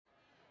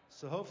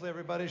So hopefully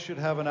everybody should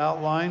have an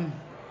outline.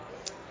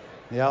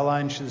 The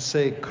outline should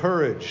say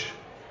courage,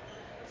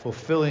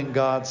 fulfilling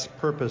God's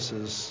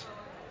purposes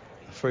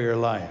for your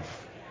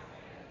life.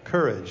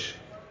 Courage,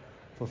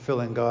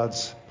 fulfilling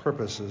God's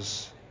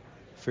purposes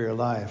for your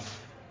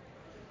life.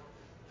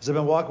 As I've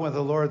been walking with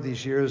the Lord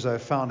these years,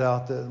 I've found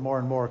out that more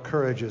and more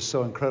courage is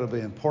so incredibly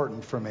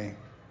important for me.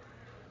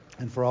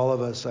 And for all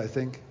of us, I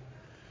think.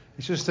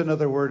 It's just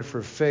another word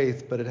for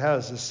faith, but it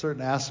has a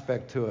certain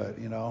aspect to it,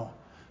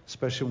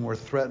 especially when we're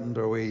threatened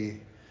or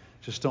we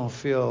just don't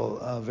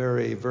feel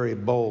very, very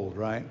bold,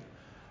 right?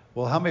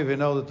 Well, how many of you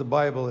know that the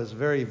Bible is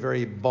very,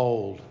 very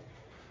bold,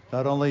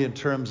 not only in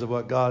terms of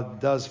what God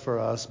does for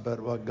us, but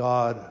what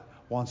God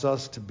wants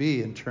us to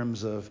be in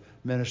terms of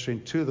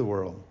ministering to the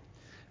world.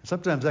 And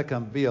sometimes that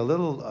can be a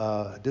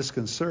little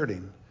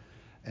disconcerting.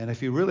 And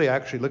if you really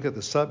actually look at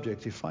the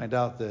subject, you find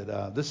out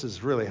that this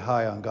is really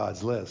high on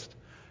God's list.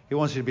 He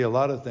wants you to be a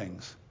lot of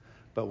things,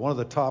 but one of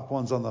the top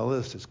ones on the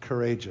list is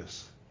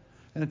courageous.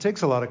 And it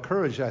takes a lot of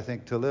courage, I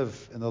think, to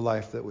live in the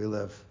life that we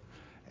live,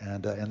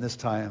 and in this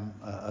time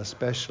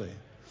especially.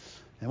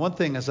 And one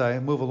thing as I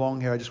move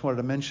along here, I just wanted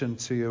to mention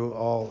to you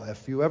all,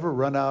 if you ever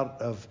run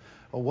out of,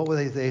 what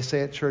would they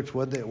say at church?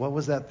 What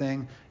was that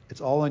thing?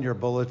 It's all in your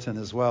bulletin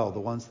as well,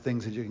 the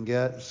things that you can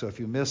get. So if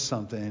you miss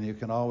something, you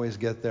can always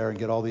get there and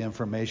get all the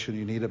information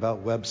you need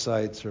about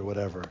websites or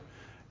whatever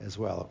as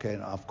well. Okay,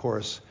 and of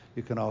course,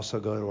 you can also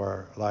go to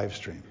our live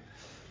stream.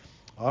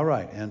 All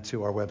right, and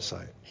to our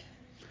website.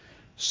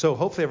 So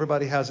hopefully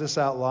everybody has this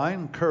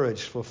outline,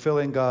 courage,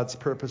 fulfilling God's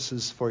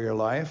purposes for your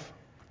life.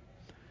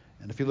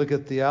 And if you look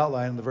at the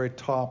outline at the very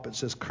top, it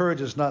says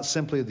courage is not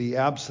simply the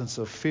absence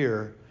of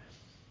fear.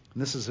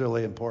 And this is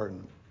really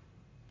important.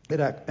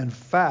 In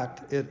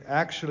fact, it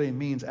actually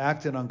means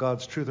acting on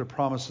God's truth or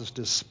promises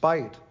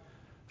despite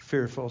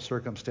fearful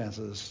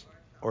circumstances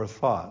or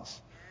thoughts.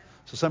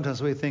 So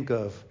sometimes we think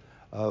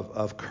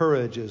of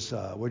courage as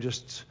we're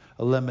just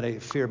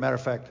eliminate fear. Matter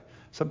of fact,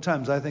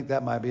 sometimes I think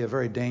that might be a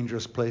very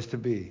dangerous place to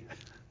be.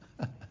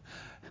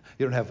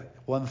 You don't have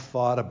one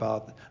thought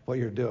about what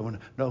you're doing,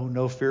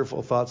 no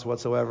fearful thoughts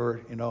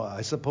whatsoever.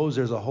 I suppose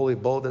there's a holy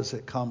boldness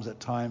that comes at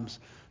times,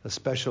 a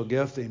special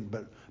gifting,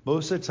 but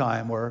most of the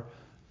time where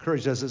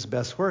courage does its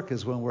best work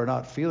is when we're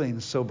not feeling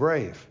so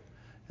brave,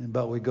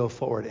 but we go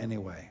forward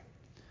anyway.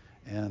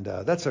 And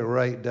that's a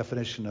right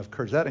definition of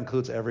courage. That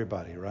includes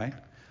everybody, right?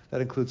 That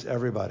includes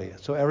everybody.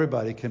 So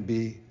everybody can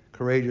be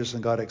courageous,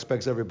 and God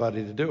expects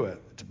everybody to do it.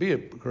 To be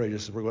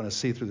courageous, we're going to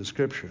see through the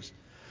scriptures.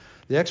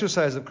 The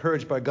exercise of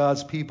courage by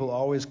God's people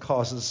always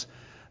causes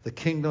the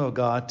kingdom of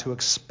God to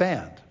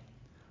expand.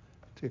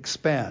 To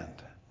expand.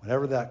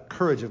 Whenever that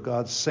courage of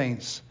God's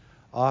saints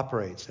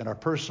operates in our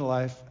personal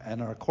life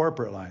and our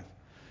corporate life.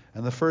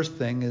 And the first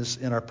thing is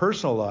in our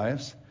personal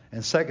lives,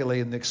 and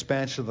secondly, in the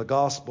expansion of the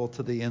gospel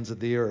to the ends of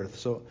the earth.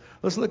 So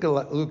let's look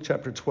at Luke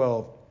chapter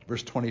 12,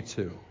 verse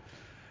 22.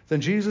 Then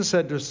Jesus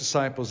said to his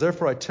disciples,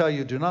 "Therefore I tell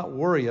you, do not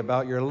worry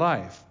about your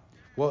life,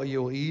 what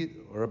you will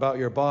eat, or about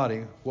your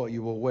body, what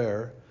you will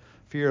wear.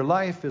 For your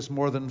life is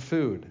more than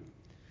food,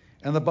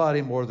 and the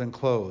body more than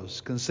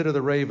clothes. Consider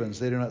the ravens,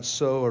 they do not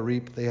sow or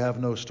reap, they have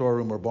no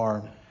storeroom or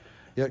barn,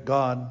 yet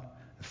God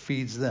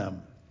feeds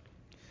them.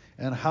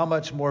 And how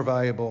much more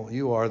valuable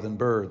you are than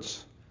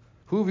birds.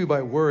 Who of you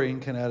by worrying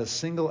can add a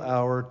single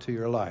hour to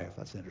your life?"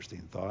 That's an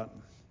interesting thought.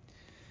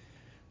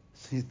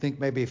 So you think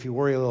maybe if you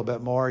worry a little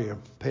bit more, you're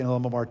paying a little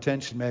bit more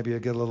attention, maybe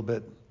you'll get a little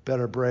bit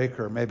better break,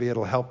 or maybe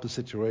it'll help the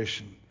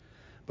situation.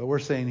 But we're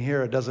saying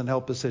here it doesn't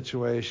help the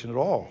situation at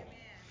all.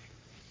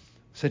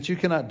 Since you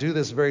cannot do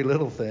this very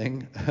little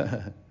thing,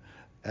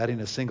 adding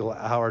a single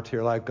hour to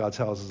your life, God's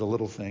house is a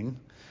little thing.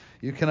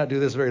 You cannot do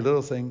this very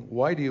little thing.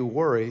 Why do you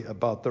worry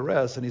about the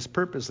rest? And he's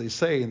purposely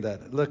saying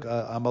that, look,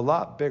 I'm a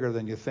lot bigger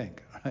than you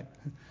think. Right?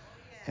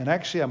 And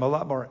actually, I'm a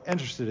lot more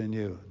interested in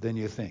you than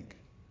you think.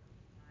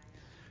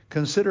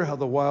 Consider how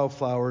the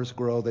wildflowers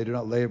grow. They do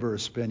not labor or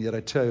spin. Yet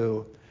I tell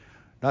you,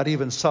 not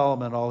even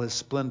Solomon in all his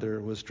splendor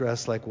was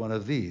dressed like one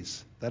of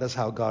these. That is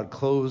how God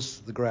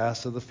clothes the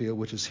grass of the field,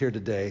 which is here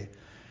today,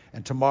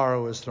 and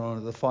tomorrow is thrown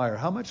into the fire.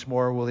 How much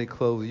more will he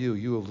clothe you,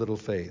 you of little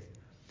faith?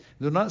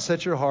 Do not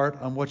set your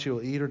heart on what you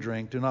will eat or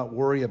drink. Do not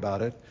worry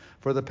about it.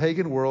 For the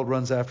pagan world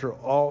runs after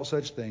all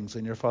such things,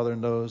 and your Father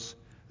knows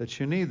that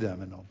you need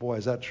them. And oh boy,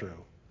 is that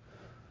true.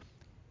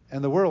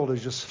 And the world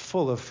is just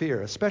full of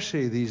fear,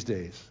 especially these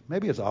days.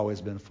 Maybe it's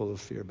always been full of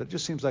fear, but it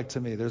just seems like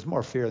to me there's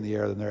more fear in the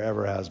air than there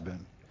ever has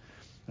been.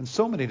 In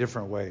so many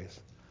different ways.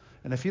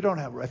 And if you run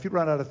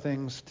out of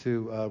things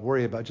to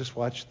worry about, just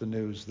watch the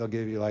news. They'll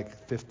give you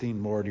like 15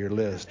 more to your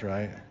list,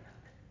 right?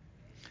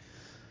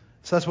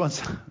 So that's one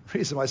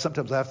reason why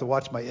sometimes I have to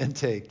watch my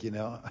intake,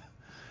 I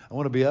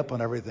want to be up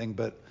on everything,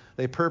 but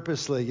they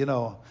purposely,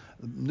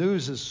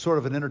 news is sort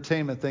of an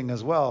entertainment thing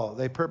as well.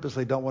 They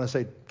purposely don't want to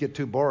say get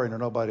too boring or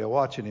nobody will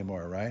watch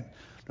anymore, right?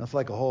 It's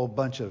like a whole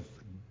bunch of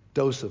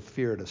dose of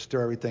fear to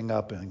stir everything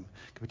up and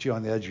put you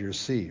on the edge of your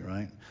seat,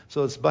 right?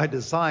 So it's by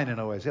design in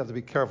a way. So you have to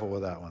be careful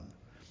with that one.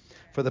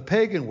 For the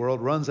pagan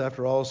world runs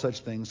after all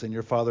such things, and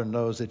your Father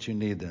knows that you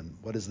need them.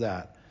 What is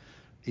that?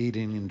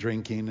 Eating and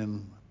drinking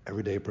and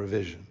everyday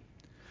provision.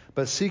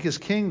 But seek his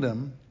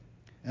kingdom,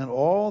 and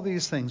all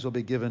these things will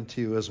be given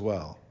to you as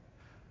well.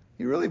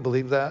 You really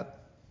believe that?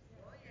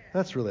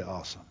 That's really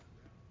awesome.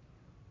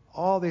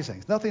 All these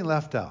things, nothing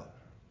left out.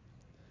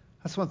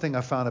 That's one thing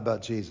I found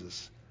about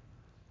Jesus.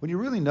 When you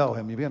really know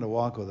him, you begin to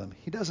walk with him,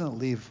 he doesn't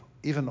leave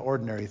even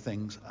ordinary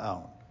things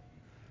out.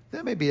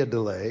 There may be a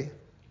delay,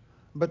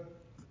 but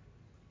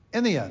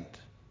in the end,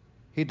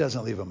 he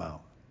doesn't leave them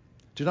out.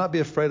 Do not be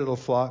afraid, little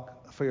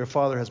flock, for your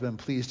Father has been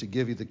pleased to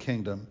give you the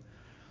kingdom.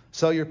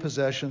 Sell your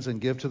possessions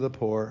and give to the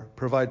poor.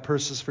 Provide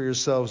purses for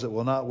yourselves that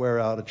will not wear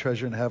out, a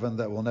treasure in heaven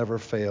that will never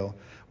fail,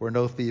 where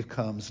no thief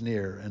comes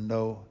near and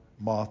no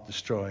moth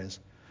destroys.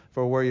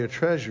 For where your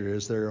treasure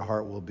is, there your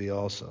heart will be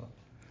also.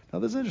 Now,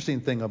 there's an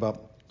interesting thing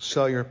about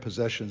sell your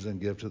possessions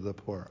and give to the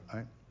poor,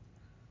 right?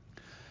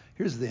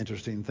 Here's the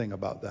interesting thing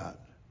about that.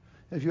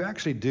 If you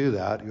actually do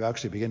that, you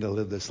actually begin to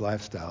live this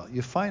lifestyle,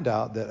 you find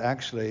out that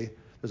actually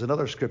there's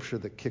another scripture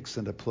that kicks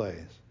into place.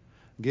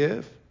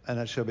 Give, and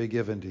it shall be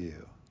given to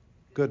you.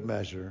 Good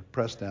measure,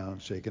 pressed down,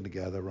 shaken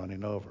together,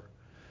 running over.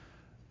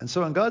 And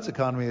so in God's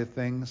economy of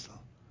things,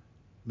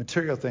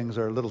 material things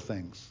are little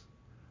things.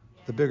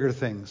 The bigger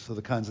things are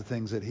the kinds of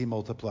things that he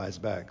multiplies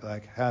back,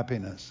 like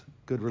happiness,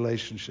 good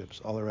relationships,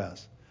 all the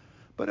rest.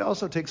 But he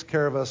also takes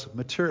care of us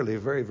materially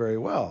very, very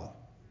well.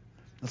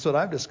 That's what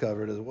I've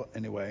discovered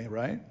anyway,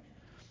 right?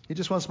 He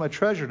just wants my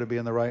treasure to be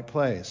in the right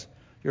place.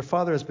 Your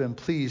Father has been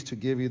pleased to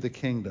give you the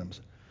kingdoms.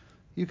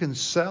 You can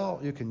sell,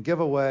 you can give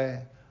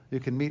away, you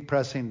can meet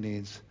pressing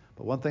needs.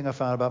 But one thing I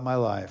found about my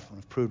life, and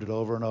I've proved it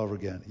over and over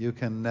again, you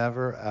can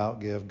never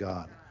outgive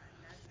God.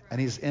 And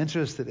he's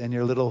interested in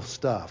your little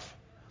stuff,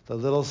 the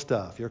little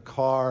stuff, your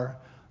car,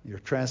 your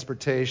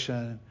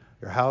transportation,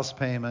 your house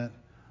payment,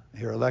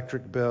 your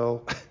electric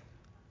bill,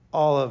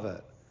 all of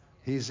it.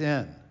 He's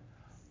in.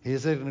 He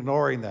isn't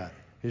ignoring that.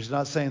 He's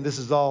not saying this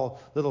is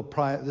all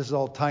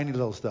tiny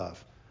little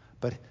stuff.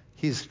 But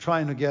he's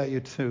trying to get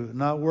you to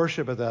not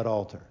worship at that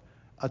altar.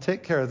 I'll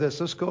take care of this.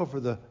 Let's go for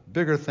the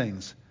bigger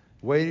things,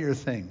 weightier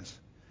things,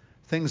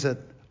 things that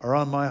are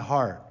on my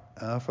heart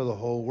for the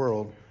whole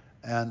world,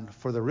 and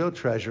for the real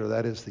treasure,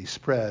 that is the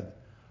spread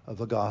of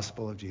the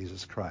gospel of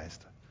Jesus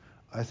Christ.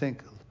 I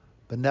think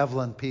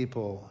benevolent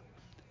people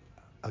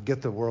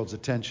get the world's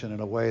attention in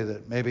a way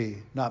that maybe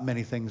not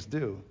many things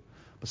do.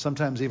 But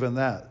sometimes even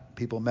that,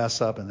 people mess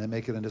up and they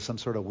make it into some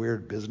sort of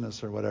weird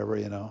business or whatever,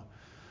 you know.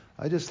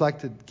 I just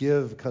like to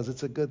give because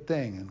it's a good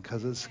thing and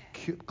because it's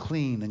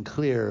clean and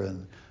clear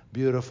and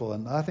beautiful.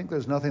 And I think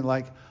there's nothing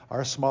like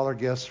our smaller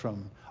gifts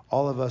from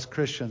all of us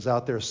Christians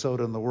out there sowed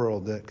in the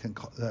world.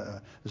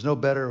 There's no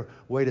better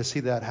way to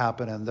see that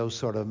happen and those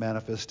sort of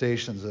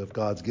manifestations of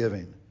God's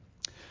giving.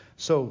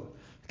 So,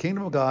 the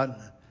kingdom of God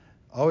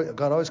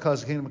always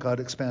causes the kingdom of God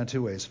to expand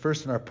two ways.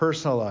 First, in our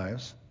personal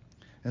lives,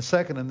 and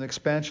second, in the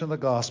expansion of the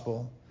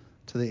gospel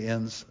to the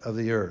ends of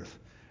the earth.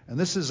 And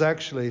this is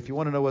actually, if you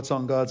want to know what's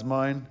on God's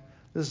mind,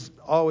 this is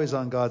always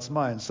on God's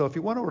mind. So if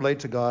you want to relate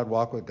to God,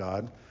 walk with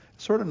God,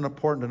 it's sort of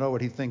important to know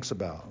what he thinks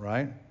about,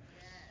 right?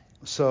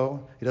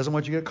 So he doesn't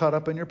want you to get caught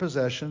up in your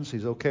possessions.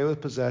 He's okay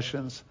with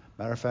possessions.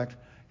 Matter of fact,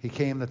 he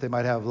came that they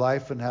might have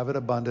life and have it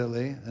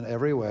abundantly in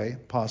every way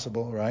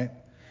possible, right?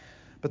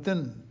 But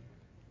then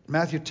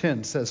Matthew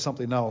 10 says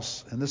something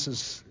else, and this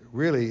is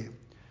really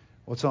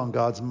what's on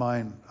God's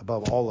mind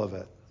above all of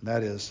it. And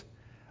that is,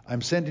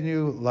 I'm sending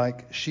you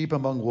like sheep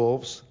among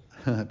wolves.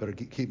 I better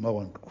keep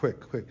mowing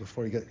quick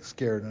before you get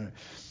scared.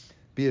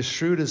 Be as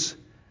shrewd as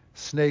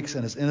snakes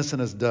and as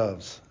innocent as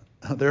doves.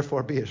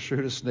 Therefore, be as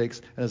shrewd as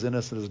snakes and as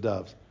innocent as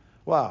doves.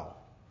 Wow.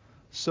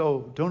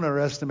 So don't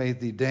underestimate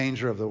the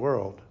danger of the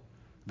world.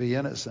 Be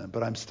innocent,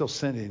 but I'm still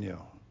sending you.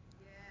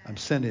 I'm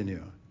sending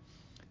you.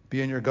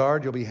 Be on your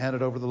guard. You'll be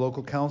handed over to the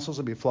local councils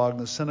and be flogged in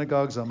the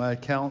synagogues on my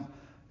account.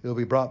 You'll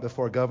be brought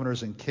before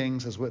governors and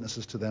kings as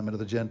witnesses to them and to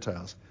the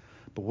Gentiles.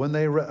 But when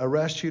they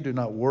arrest you, do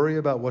not worry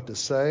about what to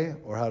say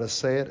or how to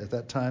say it. At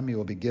that time, you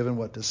will be given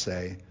what to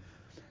say.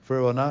 For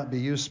it will not be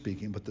you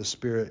speaking, but the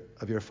Spirit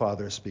of your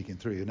Father is speaking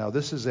through you. Now,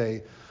 this is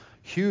a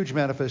huge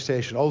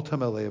manifestation,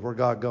 ultimately, of where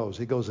God goes.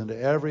 He goes into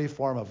every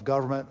form of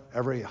government,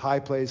 every high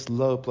place,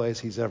 low place.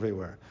 He's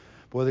everywhere.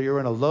 Whether you're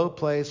in a low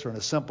place or in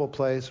a simple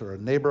place or a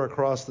neighbor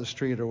across the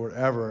street or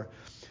whatever,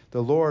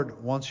 the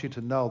Lord wants you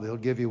to know that he'll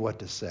give you what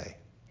to say.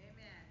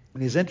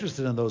 And he's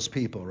interested in those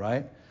people,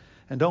 right?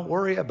 And don't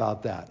worry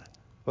about that,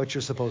 what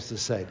you're supposed to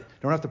say. You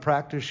don't have to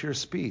practice your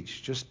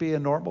speech. Just be a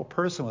normal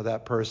person with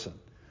that person.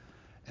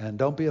 And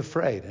don't be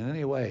afraid in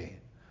any way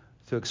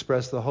to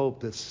express the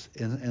hope that's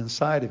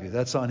inside of you.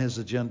 That's on his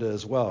agenda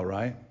as well,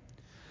 right?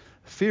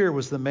 Fear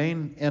was the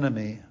main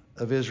enemy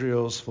of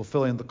Israel's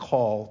fulfilling the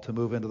call to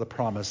move into the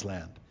promised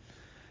land.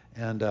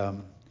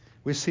 And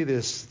we see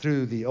this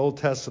through the Old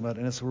Testament,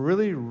 and it's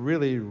really,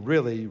 really,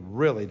 really,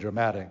 really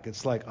dramatic.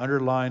 It's like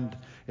underlined,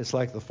 it's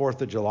like the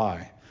 4th of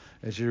July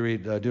as you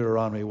read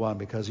Deuteronomy 1,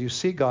 because you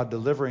see God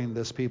delivering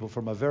this people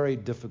from a very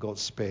difficult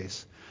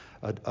space,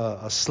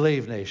 a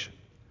slave nation.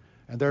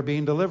 And they're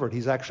being delivered.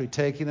 He's actually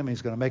taking them.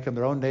 He's going to make them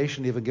their own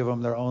nation, even give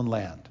them their own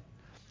land.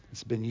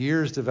 It's been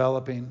years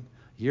developing,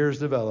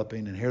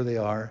 and here they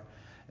are.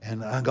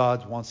 And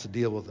God wants to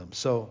deal with them.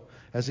 So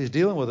as he's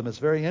dealing with them, it's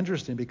very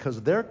interesting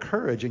because their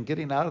courage in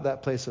getting out of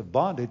that place of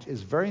bondage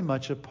is very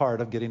much a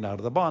part of getting out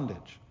of the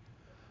bondage.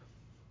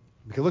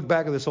 We can look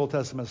back at this Old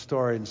Testament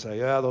story and say,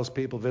 yeah, those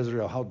people of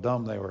Israel, how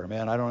dumb they were.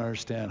 Man, I don't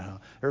understand how.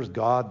 There's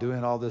God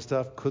doing all this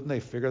stuff. Couldn't they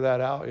figure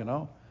that out,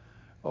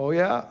 Oh,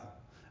 yeah?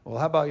 Well,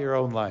 how about your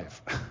own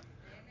life?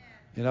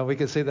 We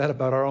can say that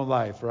about our own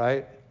life,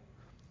 right?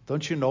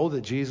 Don't you know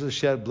that Jesus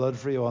shed blood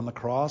for you on the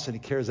cross and he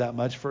cares that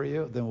much for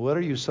you? Then what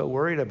are you so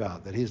worried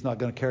about that he's not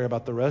going to care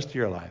about the rest of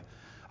your life?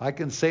 I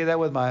can say that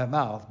with my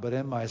mouth, but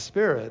in my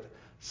spirit,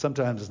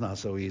 sometimes it's not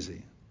so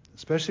easy.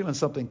 Especially when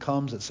something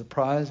comes that's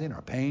surprising,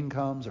 or pain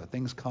comes, or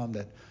things come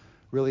that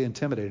really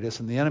intimidate us.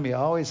 And the enemy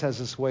always has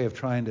this way of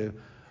trying to,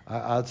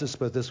 I'll just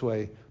put it this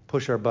way,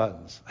 push our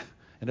buttons.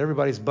 And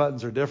everybody's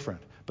buttons are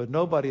different. But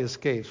nobody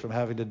escapes from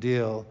having to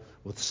deal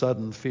with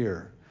sudden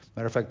fear.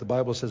 Matter of fact, the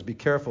Bible says, be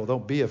careful.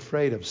 Don't be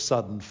afraid of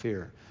sudden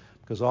fear.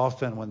 Because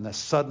often when the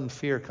sudden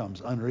fear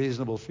comes,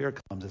 unreasonable fear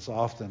comes, it's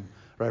often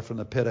right from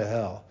the pit of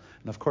hell.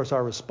 And of course,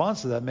 our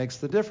response to that makes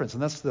the difference.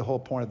 And that's the whole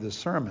point of this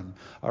sermon.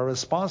 Our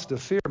response to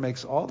fear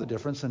makes all the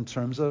difference in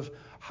terms of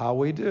how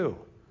we do,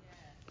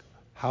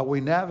 how we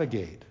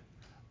navigate,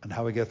 and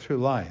how we get through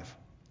life.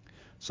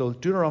 So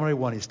Deuteronomy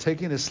 1, he's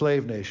taking his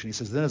slave nation. He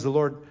says, then as the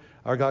Lord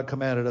our God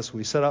commanded us,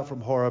 we set out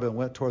from Horeb and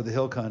went toward the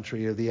hill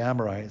country of the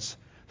Amorites,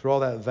 through all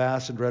that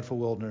vast and dreadful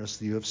wilderness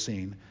that you have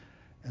seen.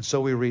 And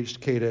so we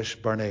reached Kadesh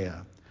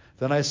Barnea.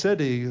 Then I said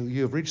to you,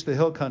 you have reached the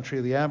hill country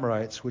of the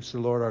Amorites, which the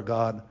Lord our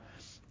God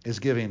is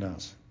giving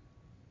us.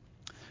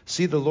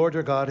 See, the Lord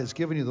your God has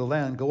given you the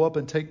land. Go up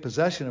and take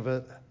possession of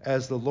it,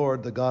 as the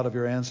Lord, the God of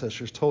your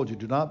ancestors, told you.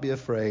 Do not be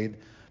afraid.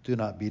 Do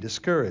not be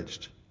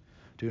discouraged.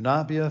 Do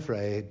not be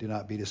afraid. Do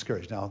not be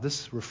discouraged. Now,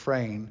 this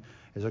refrain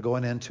is they're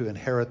going in to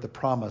inherit the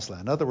promised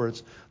land. In other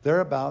words,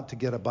 they're about to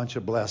get a bunch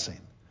of blessing,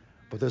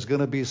 but there's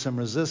going to be some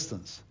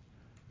resistance.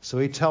 So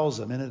he tells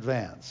them in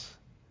advance,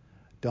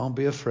 don't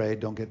be afraid.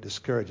 Don't get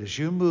discouraged. As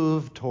you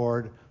move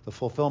toward the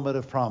fulfillment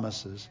of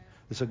promises,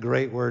 it's a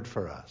great word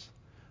for us.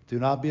 Do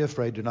not be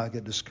afraid. Do not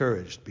get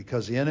discouraged,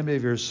 because the enemy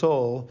of your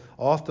soul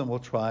often will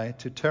try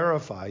to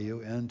terrify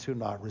you into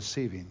not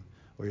receiving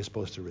what you're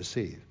supposed to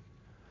receive.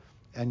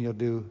 And you'll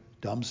do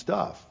dumb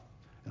stuff.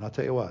 And I'll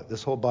tell you what,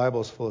 this whole Bible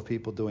is full of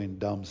people doing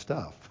dumb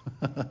stuff.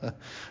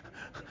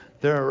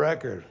 They're a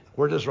record.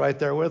 We're just right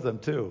there with them,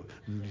 too.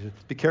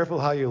 Be careful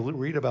how you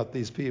read about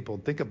these people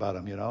and think about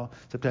them,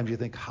 Sometimes you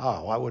think,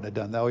 how? I wouldn't have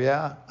done that. Oh,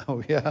 yeah?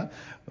 Oh, yeah?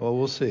 Well,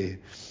 we'll see.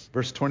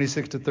 Verse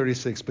 26 to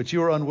 36. But you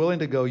were unwilling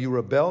to go. You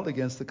rebelled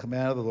against the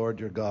command of the Lord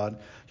your God.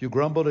 You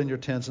grumbled in your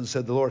tents and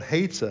said, the Lord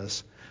hates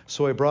us.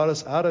 So he brought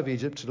us out of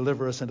Egypt to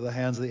deliver us into the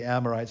hands of the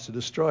Amorites to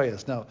destroy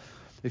us. Now,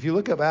 if you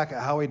look back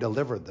at how he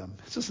delivered them,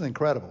 it's just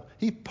incredible.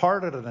 He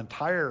parted an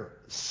entire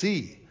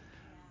sea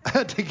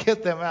to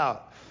get them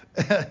out.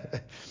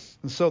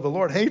 And so the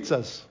Lord hates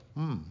us.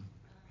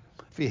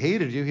 If he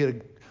hated you,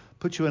 he'd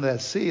put you in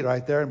that sea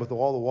right there and with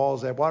all the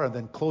walls that water and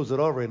then close it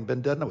over and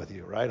been done with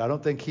you, right? I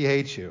don't think he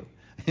hates you.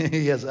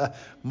 He has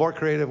more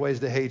creative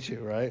ways to hate you,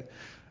 right?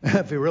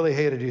 If he really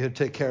hated you, he'd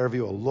take care of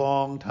you a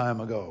long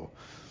time ago.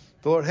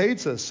 The Lord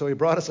hates us, so he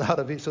brought us out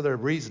of Egypt. So they're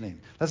reasoning.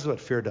 This is what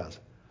fear does.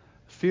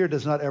 Fear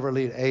does not ever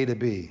lead A to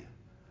B.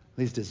 It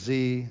leads to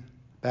Z,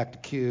 back to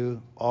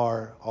Q,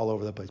 R, all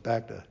over the place,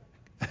 back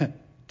to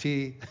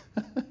T.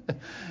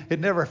 It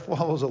never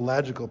follows a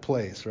logical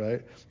place,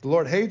 right? The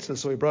Lord hates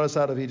us, so he brought us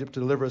out of Egypt to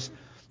deliver us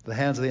the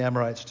hands of the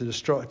Amorites to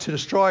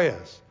destroy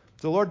us.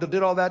 The Lord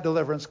did all that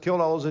deliverance,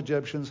 killed all those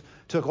Egyptians,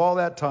 took all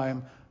that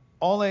time,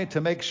 only to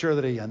make sure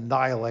that he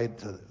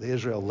annihilated the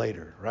Israel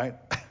later, right?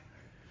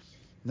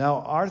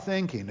 Now, our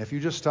thinking, if you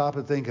just stop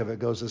and think of it,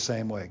 goes the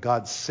same way.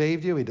 God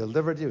saved you. He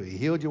delivered you. He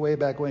healed you way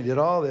back when. He did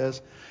all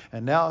this.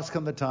 And now it's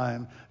come the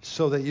time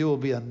so that you will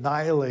be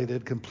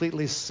annihilated,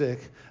 completely sick,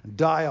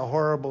 die a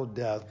horrible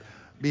death,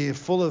 be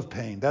full of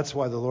pain. That's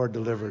why the Lord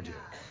delivered you.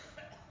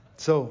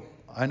 So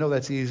I know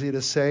that's easy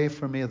to say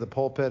for me at the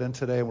pulpit, and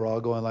today we're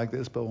all going like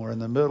this, but when we're in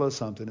the middle of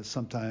something, it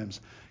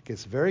sometimes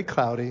gets very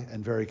cloudy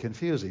and very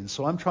confusing.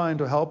 So I'm trying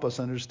to help us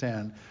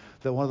understand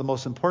that one of the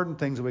most important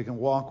things that we can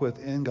walk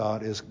with in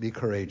God is be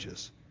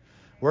courageous.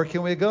 Where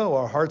can we go?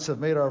 Our brothers have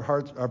made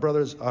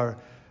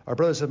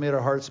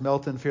our hearts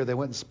melt in fear. They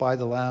went and spied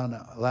the land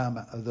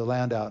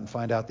out and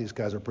find out these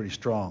guys are pretty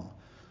strong.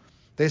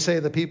 They say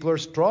the people are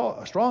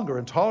stronger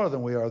and taller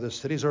than we are. The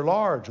cities are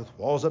large with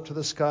walls up to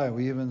the sky.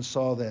 We even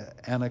saw the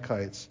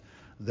Anakites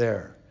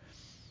there.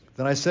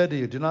 Then I said to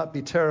you, do not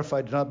be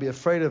terrified. Do not be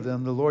afraid of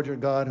them. The Lord your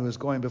God who is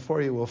going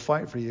before you will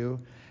fight for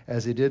you,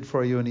 as he did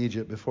for you in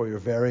Egypt before your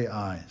very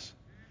eyes.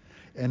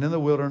 And in the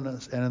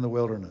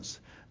wilderness.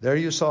 There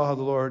you saw how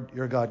the Lord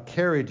your God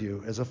carried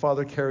you as a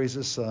father carries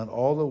his son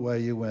all the way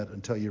you went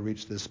until you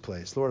reached this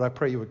place. Lord, I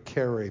pray you would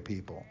carry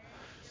people.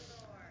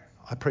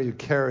 I pray you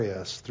carry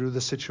us through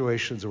the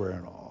situations we're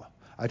in all.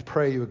 I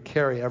pray you would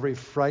carry every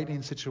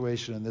frightening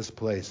situation in this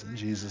place in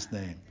Jesus'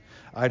 name.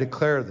 I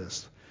declare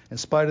this In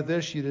spite of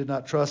this, you did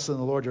not trust in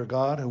the Lord your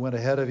God, who went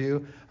ahead of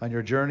you on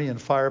your journey in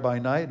fire by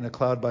night and a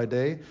cloud by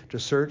day, to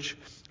search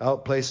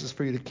out places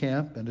for you to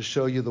camp and to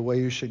show you the way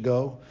you should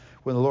go.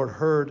 When the Lord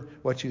heard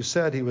what you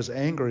said, he was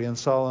angry and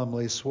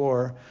solemnly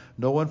swore,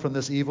 no one from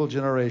this evil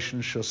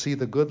generation shall see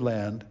the good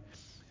land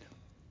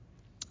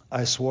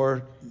I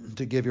swore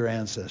to give your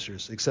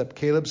ancestors, except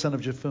Caleb son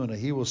of Jephunneh.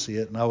 He will see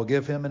it, and I will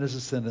give him and his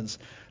descendants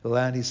the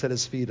land he set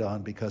his feet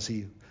on, because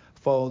he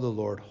followed the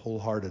Lord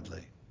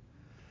wholeheartedly.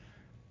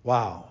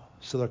 Wow.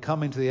 So they're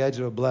coming to the edge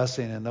of a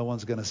blessing, and no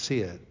one's going to see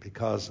it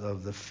because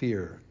of the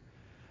fear.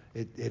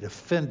 It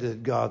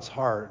offended God's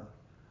heart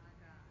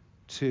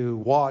to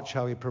watch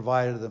how he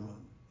provided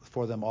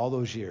for them all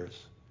those years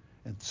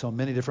in so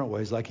many different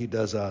ways, like he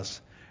does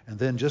us. And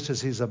then just as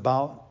he's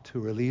about to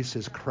release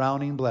his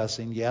crowning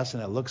blessing, yes,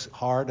 and it looks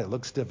hard, it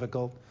looks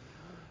difficult.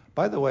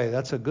 By the way,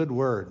 that's a good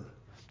word.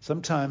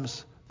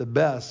 Sometimes the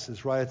best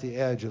is right at the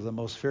edge of the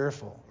most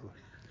fearful.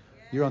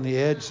 You're on the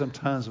edge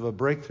sometimes of a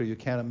breakthrough you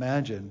can't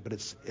imagine, but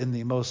it's in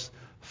the most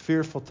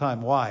fearful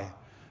time. Why?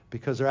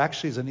 Because there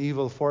actually is an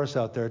evil force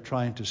out there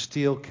trying to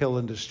steal, kill,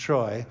 and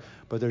destroy,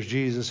 but there's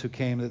Jesus who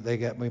came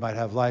that we might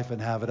have life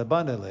and have it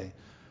abundantly.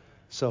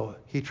 So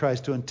he tries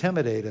to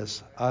intimidate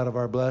us out of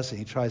our blessing.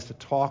 He tries to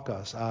talk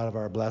us out of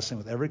our blessing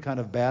with every kind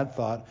of bad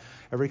thought,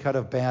 every kind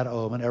of bad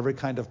omen, every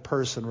kind of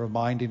person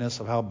reminding us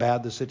of how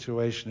bad the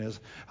situation is,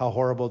 how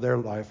horrible their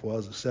life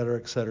was, et cetera,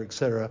 et cetera, et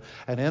cetera.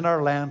 And in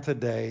our land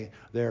today,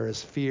 there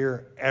is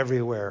fear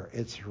everywhere.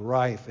 It's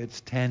rife.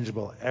 It's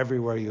tangible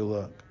everywhere you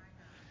look.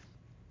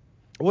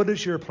 What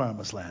is your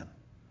promised land?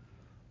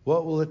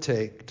 What will it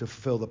take to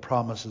fulfill the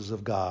promises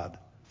of God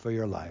for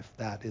your life?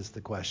 That is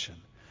the question.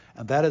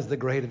 And that is the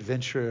great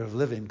adventure of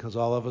living, because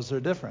all of us are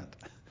different.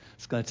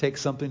 It's going to take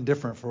something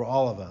different for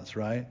all of us,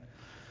 right?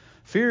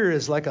 Fear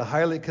is like a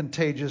highly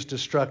contagious,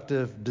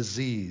 destructive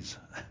disease.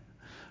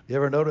 You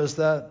ever notice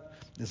that?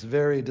 It's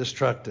very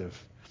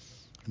destructive.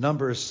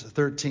 Numbers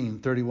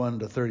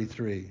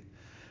 13:31-33.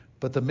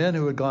 But the men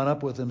who had gone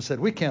up with him said,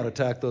 we can't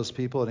attack those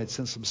people, and they'd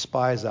sent some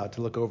spies out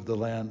to look over the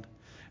land.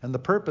 And the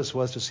purpose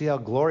was to see how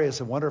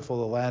glorious and wonderful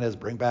the land is,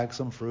 bring back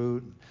some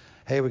fruit.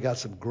 Hey, we got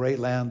some great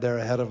land there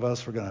ahead of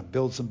us. We're going to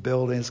build some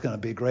buildings. It's going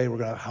to be great. We're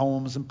going to have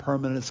homes and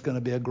permanent. It's going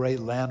to be a great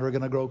land. We're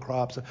going to grow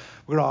crops.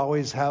 We're going to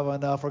always have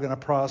enough. We're going to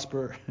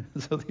prosper.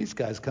 So these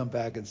guys come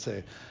back and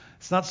say,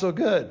 it's not so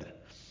good.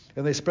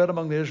 And they spread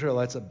among the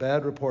Israelites a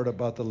bad report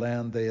about the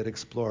land they had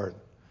explored.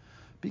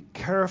 Be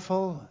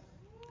careful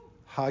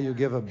how you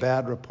give a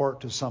bad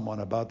report to someone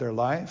about their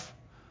life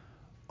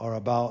or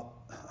about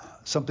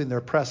something they're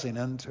pressing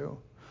into.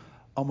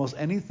 Almost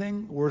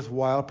anything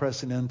worthwhile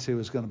pressing into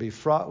is going to be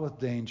fraught with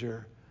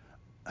danger.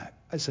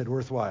 I said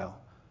worthwhile.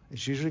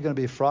 It's usually going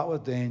to be fraught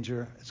with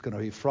danger. It's going to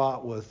be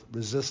fraught with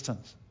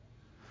resistance.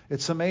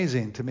 It's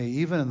amazing to me,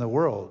 even in the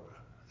world,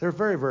 they're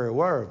very, very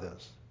aware of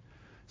this.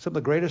 Some of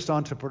the greatest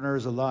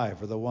entrepreneurs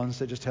alive are the ones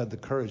that just had the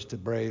courage to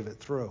brave it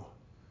through.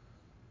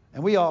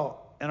 And we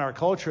all, in our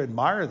culture,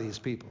 admire these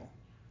people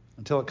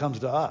until it comes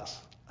to us,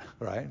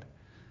 right?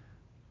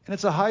 And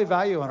it's a high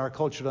value in our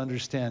culture to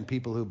understand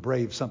people who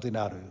braved something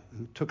out,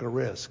 who took a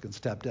risk and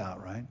stepped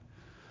out, right?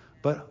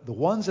 But the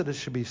ones that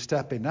should be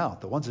stepping out,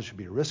 the ones that should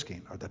be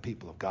risking, are the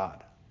people of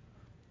God.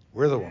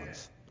 We're the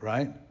ones,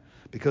 right?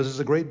 Because there's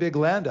a great big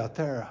land out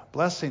there,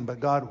 blessing, but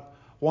God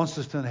wants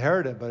us to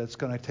inherit it, but it's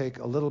going to take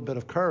a little bit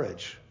of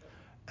courage.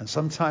 And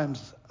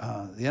sometimes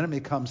the enemy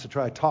comes to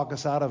try to talk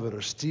us out of it,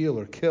 or steal,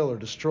 or kill, or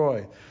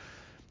destroy.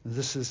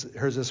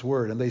 Here's this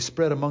word. And they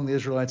spread among the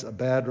Israelites a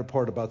bad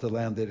report about the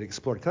land they'd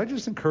explored. Can I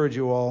just encourage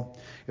you all,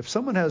 if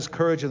someone has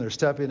courage and they're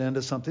stepping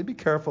into something, be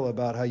careful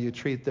about how you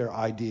treat their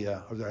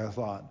idea or their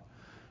thought.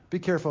 Be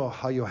careful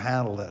how you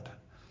handle it.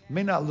 It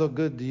may not look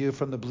good to you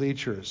from the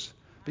bleachers.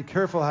 Be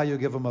careful how you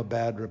give them a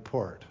bad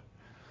report.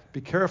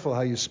 Be careful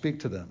how you speak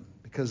to them.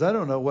 Because I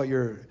don't know what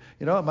it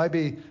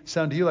might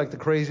sound to you like the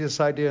craziest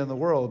idea in the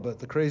world, but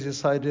the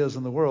craziest ideas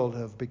in the world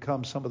have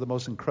become some of the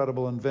most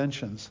incredible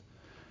inventions.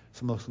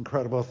 Some of the most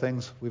incredible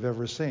things we've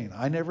ever seen.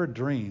 I never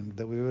dreamed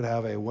that we would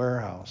have a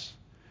warehouse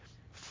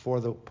for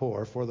the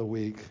poor, for the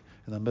weak,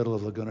 in the middle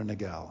of Laguna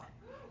Niguel.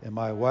 In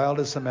my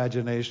wildest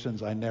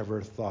imaginations, I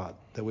never thought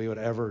that we would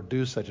ever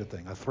do such a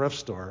thing, a thrift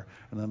store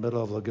in the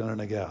middle of Laguna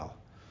Niguel.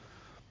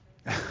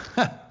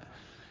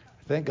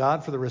 Thank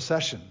God for the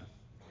recession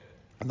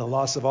and the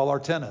loss of all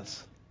our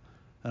tenants.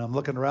 And I'm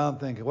looking around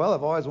thinking, well,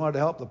 I've always wanted to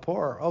help the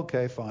poor.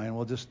 Okay, fine.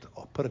 We'll just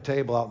put a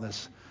table out in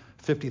this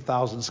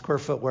 50,000 square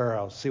foot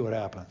warehouse, see what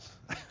happens.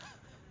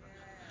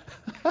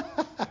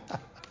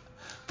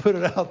 Put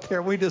it out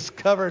there. We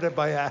discovered it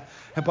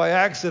by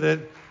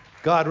accident.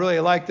 God really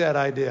liked that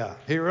idea.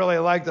 He really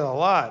liked it a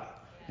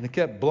lot. And it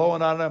kept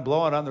blowing on and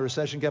blowing on. The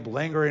recession kept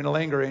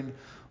lingering.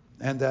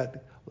 And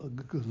that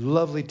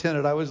lovely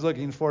tenant I was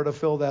looking for to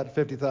fill that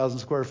 50,000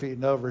 square feet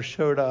and over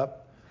showed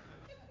up.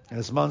 And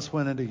as months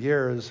went into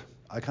years,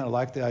 I kind of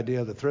liked the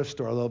idea of the thrift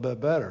store a little bit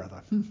better. I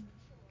thought,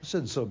 this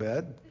isn't so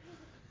bad.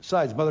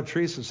 Besides, Mother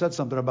Teresa said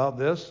something about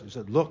this. She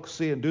said, look,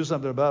 see, and do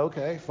something about it.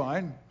 Okay,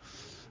 fine.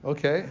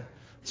 Okay.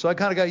 So I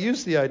kind of got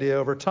used to the idea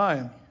over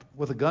time.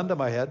 with a gun to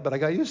my head, but I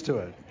got used to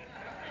it.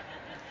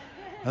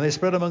 And they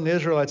spread among the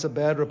Israelites a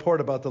bad report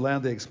about the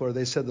land they explored.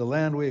 They said, the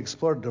land we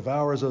explored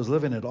devours those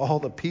living in it. All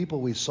the people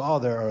we saw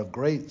there are of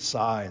great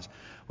size.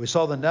 We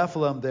saw the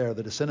Nephilim there,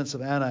 the descendants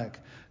of Anak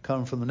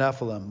come from the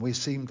Nephilim. We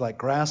seemed like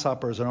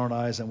grasshoppers in our own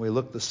eyes, and we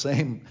looked the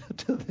same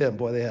to them.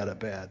 Boy, they had it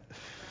bad.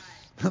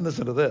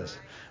 Listen to this.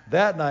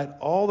 That night,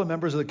 all the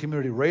members of the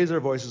community raised their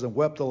voices and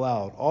wept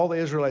aloud. All the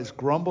Israelites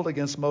grumbled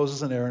against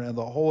Moses and Aaron, and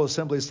the whole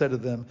assembly said to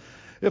them,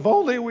 if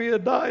only we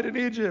had died in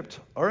Egypt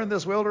or in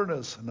this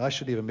wilderness. And I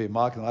shouldn't even be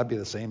mocking them. I'd be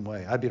the same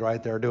way. I'd be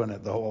right there doing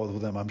it the whole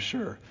with them, I'm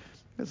sure.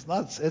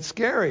 It's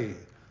scary.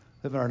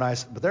 Living are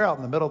nice, but they're out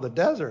in the middle of the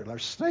desert.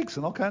 There's snakes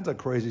and all kinds of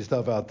crazy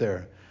stuff out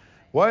there.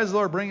 Why is the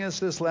Lord bringing us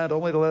to this land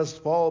only to let us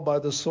fall by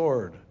the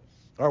sword?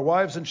 Our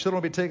wives and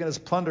children will be taken as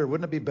plunder.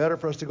 Wouldn't it be better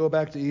for us to go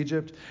back to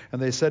Egypt?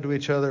 And they said to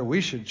each other,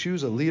 we should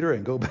choose a leader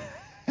and go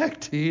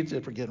back to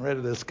Egypt. We're getting rid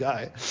of this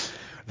guy.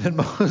 Then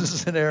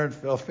Moses and Aaron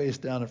fell face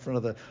down in front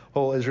of the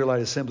whole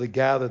Israelite assembly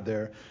gathered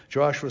there.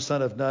 Joshua,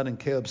 son of Nun, and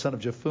Caleb, son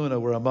of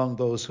Jephunneh, were among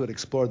those who had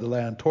explored the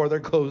land, tore their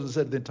clothes, and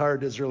said to the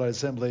entire Israelite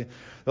assembly,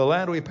 the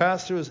land we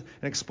passed through and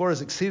explored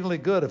is exceedingly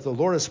good. If the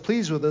Lord is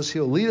pleased with us,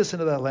 he'll lead us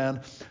into that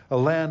land, a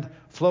land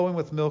flowing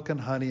with milk and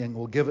honey, and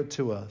will give it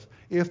to us.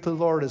 If the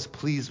Lord is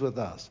pleased with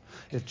us.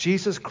 If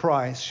Jesus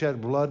Christ shed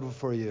blood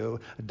for you,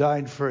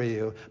 died for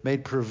you,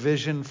 made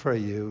provision for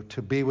you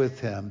to be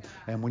with him,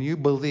 and when you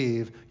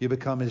believe, you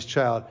become his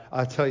child,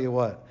 I'll tell you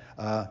what,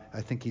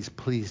 I think he's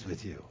pleased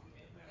with you.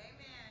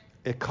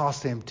 It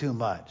cost him too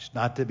much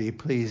not to be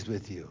pleased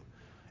with you.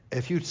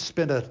 If you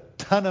spend a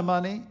ton of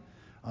money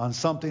on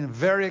something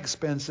very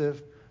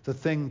expensive, the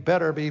thing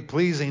better be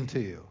pleasing to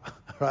you,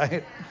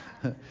 right?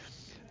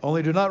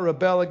 Only do not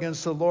rebel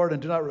against the Lord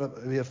and do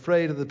not be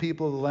afraid of the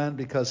people of the land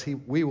because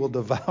we will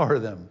devour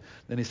them.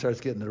 Then he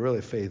starts getting into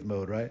really faith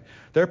mode, right?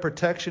 Their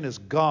protection is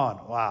gone.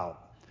 Wow.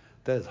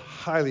 That is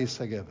highly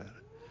significant.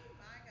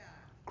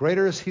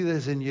 Greater is he that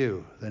is in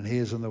you than he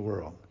is in the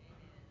world.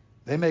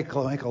 They make a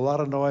lot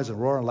of noise and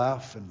roar and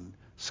laugh and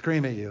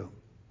scream at you.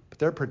 But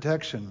their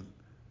protection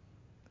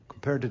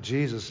compared to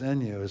Jesus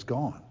in you is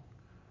gone.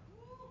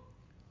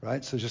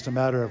 Right? So it's just a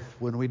matter of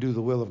when we do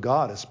the will of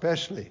God,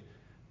 especially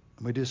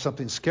when we do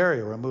something scary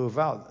or we move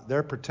out,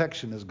 their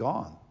protection is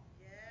gone.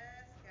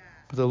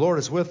 But the Lord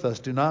is with us.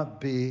 Do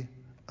not be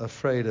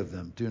afraid of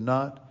them. Do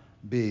not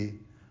be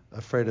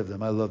afraid of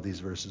them. I love these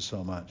verses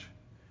so much.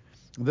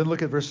 And then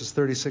look at verses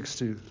 36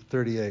 to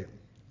 38.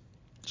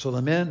 So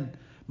the men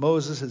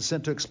Moses had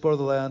sent to explore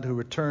the land who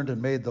returned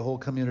and made the whole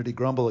community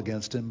grumble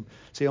against him.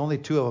 See, only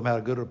 2 of them had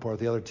a good report.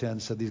 The other 10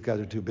 said, these guys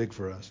are too big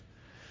for us.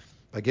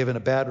 By giving a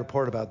bad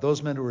report about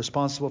those men who were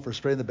responsible for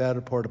spreading the bad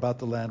report about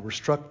the land were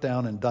struck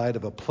down and died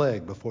of a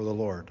plague before the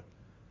Lord.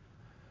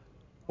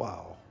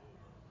 Wow.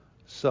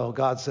 So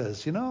God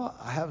says,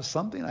 I have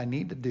something I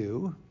need to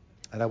do,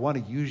 and I want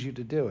to use you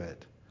to do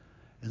it.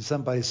 And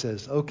somebody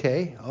says,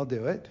 okay, I'll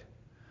do it.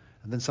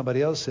 And then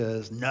somebody else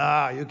says,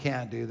 no, you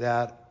can't do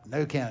that. No,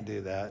 you can't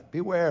do that.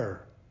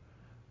 Beware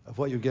of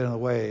what you get in the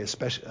way,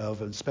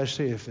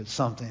 especially if it's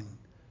something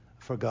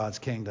for God's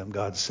kingdom,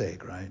 God's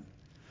sake, right?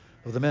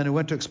 Of the men who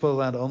went to explore the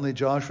land, only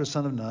Joshua,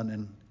 son of Nun,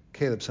 and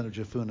Caleb, son of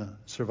Jephunneh,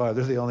 survived.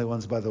 They're the only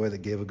ones, by the way,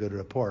 that gave a good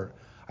report.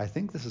 I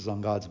think this is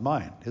on God's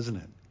mind, isn't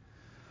it?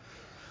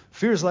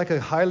 Fear is like a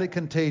highly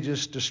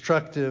contagious,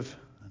 destructive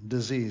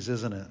disease,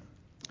 isn't it?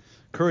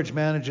 Courage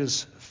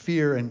manages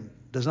fear and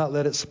does not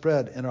let it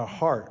spread in our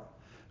heart.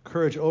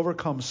 Courage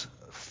overcomes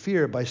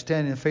fear by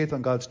standing in faith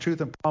on God's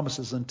truth and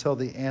promises until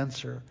the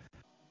answer.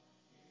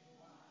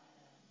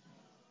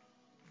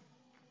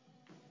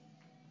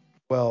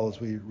 Well,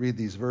 as we read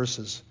these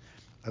verses,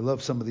 I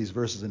love some of these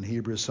verses in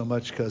Hebrews so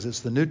much because it's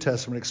the New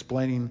Testament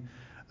explaining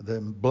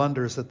the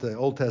blunders that the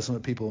Old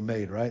Testament people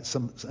made, right?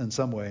 In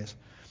some ways.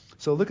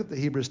 So look at the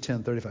Hebrews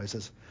 10:35. It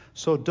says,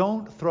 so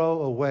don't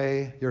throw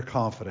away your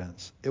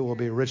confidence. It will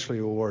be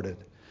richly rewarded.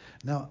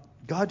 Now,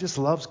 God just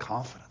loves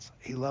confidence.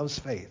 He loves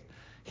faith.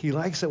 He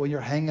likes it when you're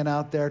hanging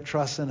out there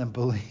trusting and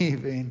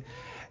believing.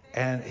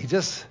 And he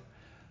just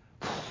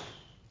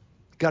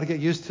got to get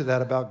used to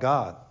that about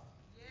God.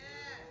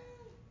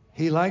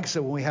 He likes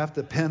it when we have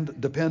to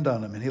depend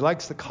on him. And he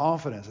likes the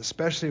confidence,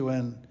 especially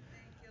when,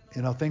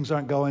 things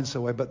aren't going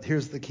so well. But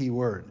here's the key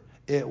word.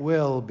 It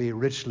will be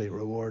richly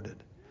rewarded.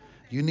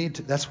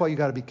 That's why you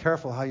got to be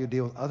careful how you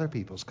deal with other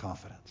people's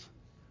confidence.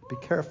 Be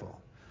careful.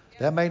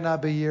 That may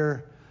not be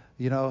your,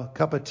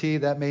 cup of tea.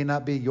 That may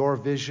not be your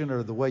vision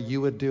or the way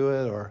you would do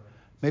it, or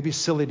maybe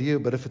silly to you.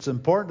 But if it's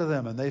important to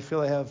them and they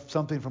feel they have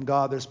something from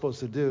God they're supposed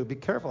to do, be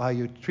careful how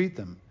you treat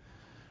them.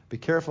 Be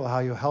careful how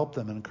you help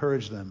them and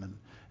encourage them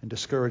and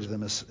discourage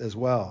them as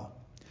well.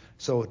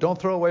 So don't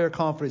throw away your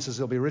confidence as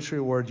they'll be richly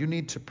rewarded. You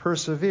need to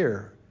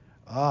persevere.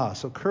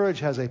 So courage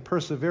has a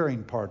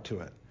persevering part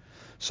to it.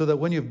 So that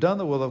when you've done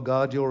the will of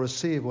God, you'll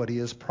receive what he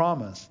has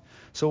promised.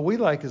 So what we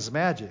like is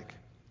magic.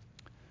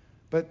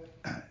 But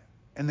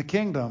in the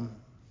kingdom,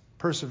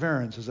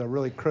 perseverance is a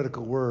really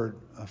critical word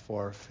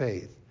for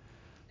faith.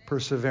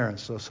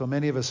 Perseverance. So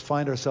many of us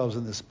find ourselves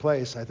in this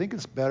place. I think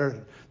it's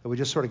better that we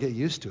just sort of get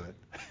used to it.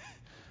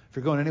 If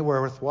you're going anywhere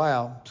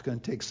worthwhile, it's going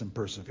to take some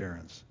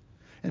perseverance.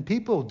 And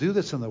people do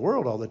this in the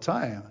world all the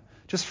time,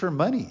 just for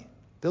money.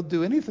 They'll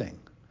do anything.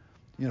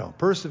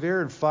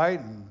 Persevere and fight,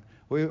 and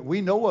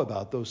we know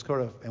about those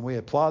and we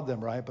applaud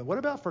them, right? But what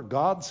about for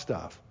God's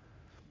stuff?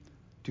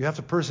 Do you have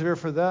to persevere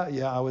for that?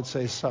 Yeah, I would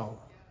say so,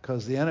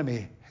 because the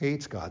enemy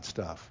hates God's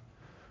stuff.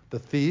 The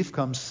thief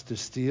comes to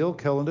steal,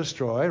 kill, and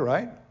destroy,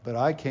 right? But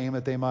I came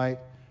that they might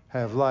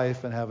have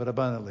life and have it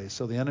abundantly.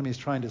 So the enemy is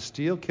trying to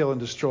steal, kill, and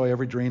destroy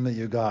every dream that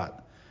you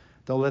got.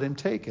 Don't let him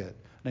take it.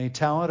 Any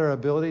talent or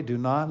ability, do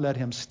not let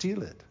him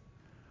steal it.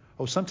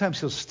 Oh, sometimes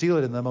he'll steal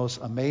it in the most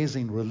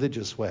amazing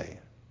religious way.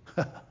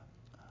 Have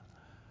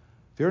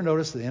you ever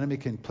noticed the enemy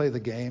can play the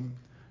game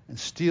and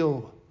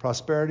steal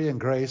prosperity and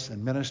grace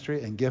and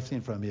ministry and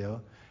gifting from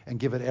you and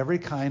give it every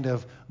kind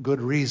of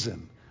good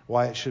reason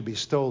why it should be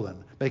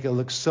stolen? Make it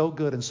look so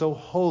good and so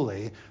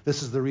holy.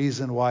 This is the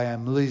reason why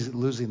I'm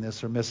losing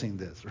this or missing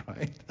this,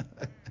 right?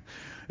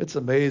 It's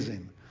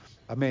amazing.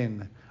 I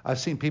mean, I've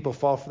seen people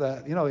fall for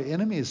that. The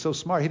enemy is so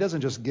smart. He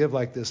doesn't just give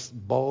like this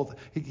bold.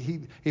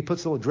 He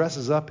puts little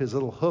dresses up, his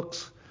little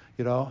hooks,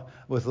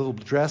 with little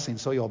dressing,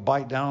 so you'll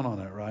bite down on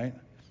it, right?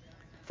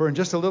 For in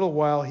just a little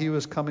while he will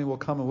come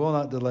and will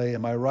not delay,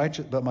 and my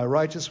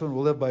righteous one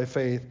will live by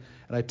faith,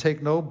 and I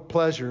take no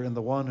pleasure in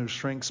the one who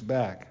shrinks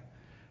back.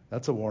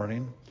 That's a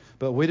warning.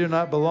 But we do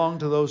not belong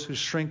to those who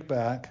shrink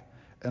back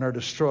and are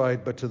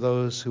destroyed, but to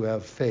those who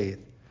have faith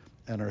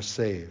and are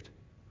saved.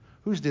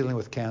 Who's dealing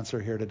with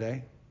cancer here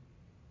today?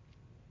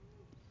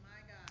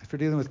 If you're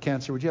dealing with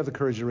cancer, would you have the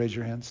courage to raise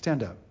your hand?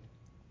 Stand up.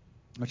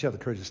 Would you have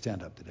the courage to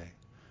stand up today?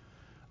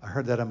 I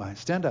heard that in my...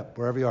 Stand up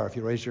wherever you are. If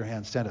you raise your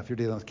hand, stand up. If you're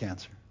dealing with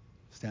cancer,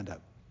 stand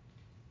up.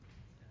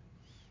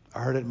 I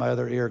heard it in my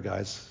other ear,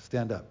 guys.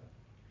 Stand up.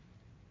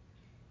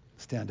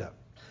 Stand up.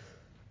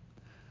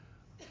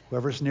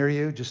 Whoever's near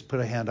you, just put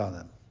a hand on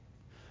them.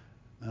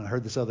 And I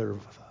heard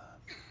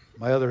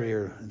my other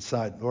ear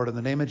inside. Lord, in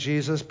the name of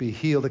Jesus, be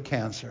healed of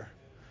cancer.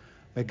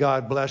 May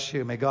God bless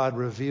you. May God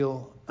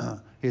reveal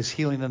his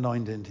healing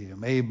anointing to you.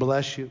 May he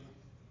bless you.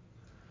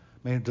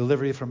 May he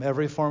deliver you from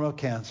every form of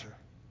cancer.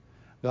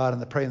 God,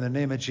 and I pray in the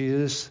name of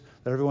Jesus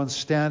that everyone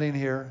standing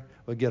here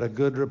would get a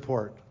good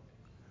report.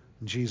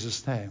 In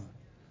Jesus' name,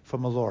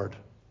 from the Lord.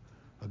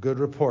 A good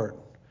report.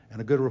 And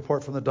a good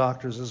report from the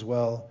doctors as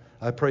well.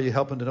 I pray you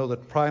help them to know the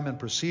prime and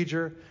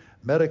procedure,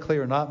 medically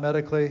or not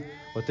medically,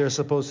 what they're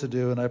supposed to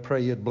do. And I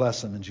pray you'd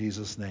bless them in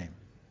Jesus' name.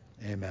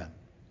 Amen.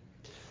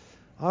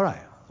 All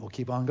right. We'll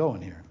keep on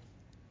going here.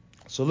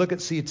 So look at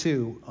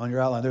C2 on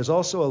your outline. There's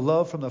also a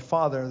love from the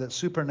Father that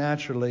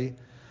supernaturally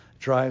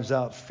drives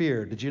out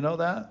fear. Did you know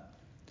that?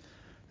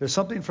 There's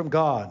something from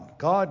God.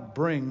 God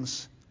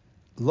brings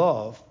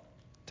love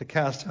to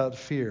cast out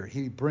fear.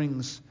 He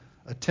brings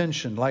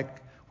attention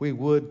like we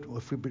would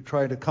if we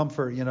tried to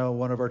comfort,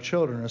 one of our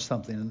children or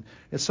something. And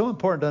it's so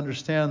important to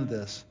understand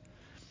this.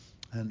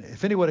 And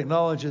if anyone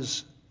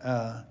acknowledges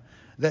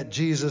that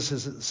Jesus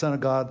is the Son of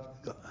God,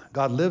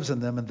 God lives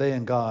in them and they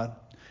in God.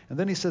 And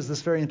then he says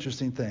this very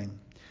interesting thing.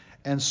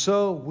 And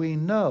so we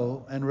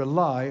know and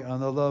rely on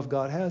the love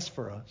God has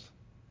for us.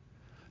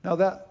 Now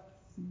that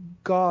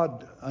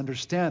God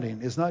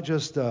understanding is not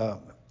just,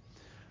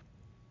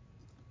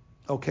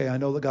 okay, I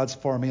know that God's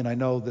for me and I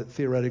know that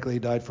theoretically he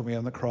died for me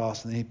on the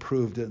cross and he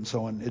proved it and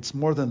so on. It's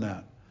more than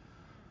that.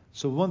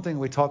 So one thing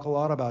we talk a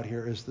lot about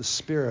here is the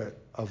spirit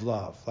of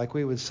love. Like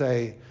we would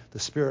say the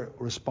Spirit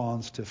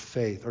responds to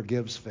faith or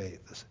gives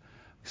faith.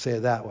 Say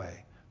it that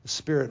way. The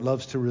Spirit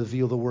loves to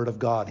reveal the Word of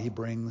God. He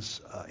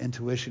brings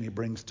intuition. He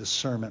brings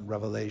discernment,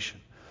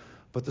 revelation.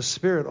 But the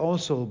Spirit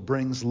also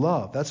brings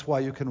love. That's why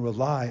you can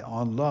rely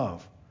on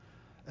love.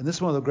 And this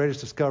is one of the greatest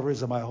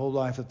discoveries of my whole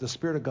life, that the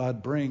Spirit of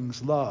God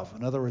brings love.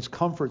 In other words,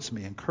 comforts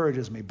me,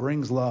 encourages me,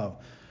 brings love.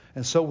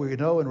 And so we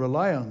know and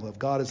rely on love.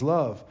 God is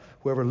love.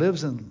 Whoever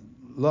lives in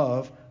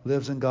love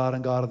lives in God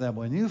and God in them.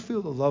 When you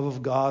feel the love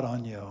of God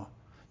on you,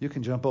 you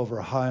can jump over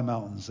high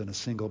mountains in a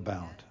single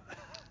bound.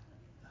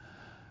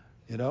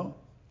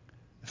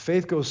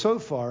 Faith goes so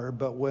far,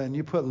 but when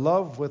you put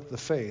love with the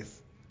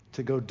faith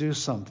to go do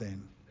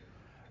something,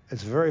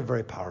 it's very,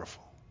 very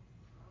powerful.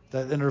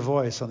 That inner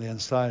voice on the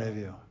inside of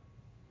you.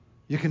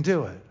 You can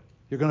do it.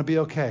 You're going to be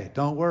okay.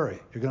 Don't worry.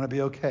 You're going to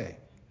be okay.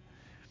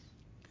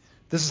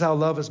 This is how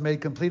love is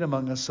made complete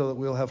among us so that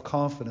we'll have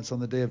confidence on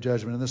the day of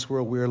judgment. In this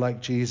world, we are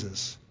like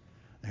Jesus.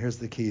 And here's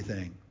the key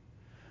thing.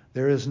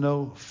 There is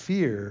no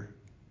fear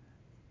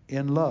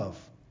in love.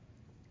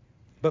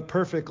 But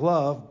perfect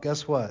love,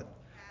 guess what?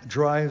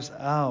 Drives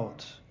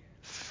out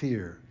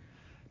fear.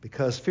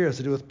 Because fear has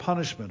to do with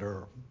punishment,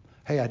 or,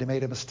 hey, I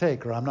made a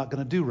mistake, or I'm not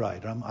going to do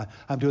right, or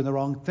I'm doing the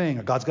wrong thing,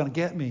 or God's going to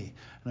get me,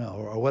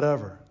 or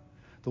whatever.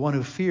 The one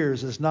who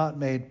fears is not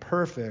made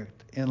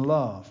perfect in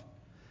love.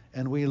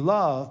 And we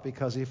love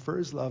because he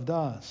first loved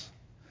us.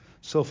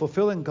 So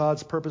fulfilling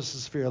God's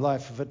purposes for your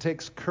life, if it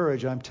takes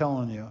courage, I'm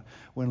telling you,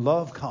 when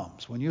love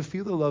comes, when you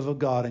feel the love of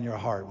God in your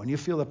heart, when you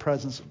feel the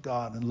presence of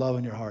God and love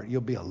in your heart,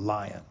 you'll be a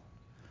lion.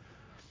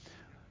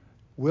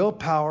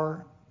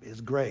 Willpower is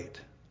great.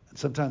 And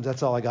sometimes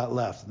that's all I got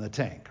left in the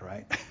tank,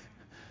 right?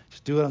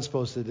 Just do what I'm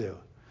supposed to do.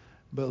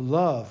 But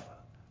love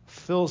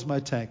fills my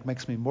tank,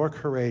 makes me more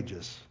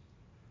courageous,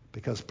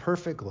 because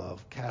perfect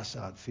love casts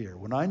out fear.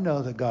 When I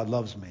know that God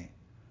loves me,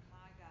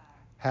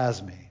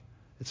 has me,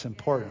 it's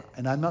important.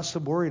 And I'm not so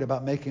worried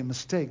about making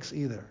mistakes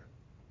either.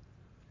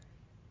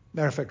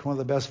 Matter of fact, one of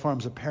the best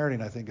forms of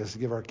parenting, I think, is to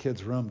give our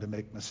kids room to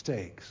make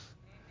mistakes.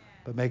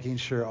 But making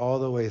sure all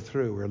the way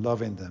through we're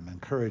loving them,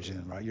 encouraging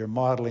them, right? You're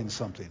modeling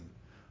something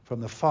from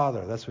the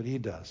Father. That's what he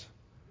does.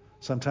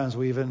 Sometimes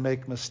we even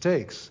make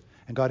mistakes,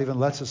 and God even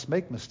lets us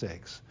make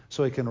mistakes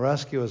so he can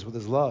rescue us with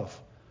his love,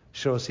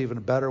 show us even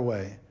a better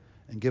way,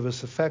 and give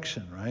us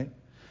affection, right?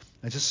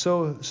 It's just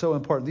so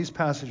important. These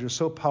passages are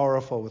so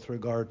powerful with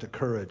regard to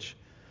courage.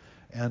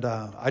 And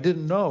I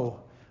didn't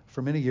know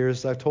for many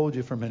years, I've told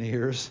you for many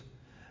years,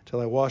 till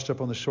I washed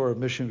up on the shore of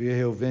Mission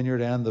Viejo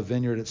Vineyard and the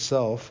vineyard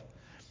itself.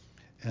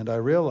 And I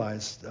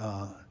realized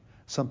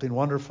something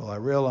wonderful. I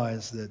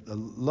realized that the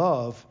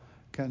love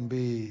can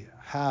be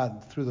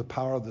had through the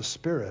power of the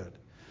Spirit.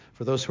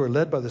 For those who are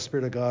led by the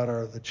Spirit of God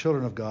are the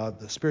children of God.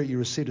 The Spirit you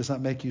receive does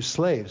not make you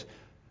slaves.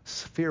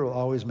 Fear will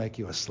always make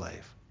you a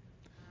slave.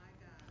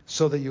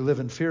 So that you live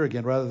in fear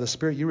again. Rather, the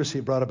Spirit you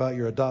receive brought about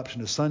your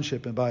adoption to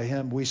sonship, and by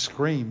him we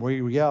scream,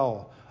 we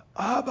yell,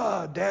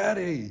 Abba,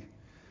 Daddy.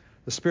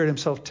 The Spirit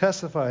himself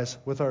testifies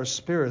with our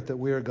spirit that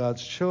we are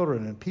God's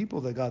children, and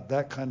people that got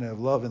that kind of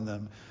love in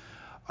them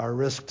are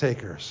risk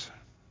takers.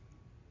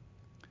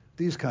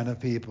 These kind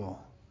of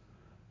people,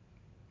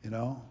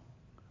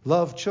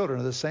 love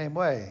children the same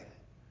way.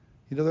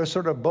 They're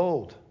sort of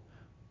bold.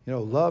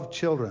 Love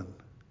children,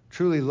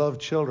 truly love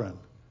children.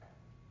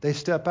 They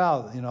step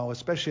out,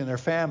 especially in their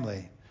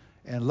family,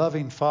 and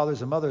loving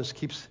fathers and mothers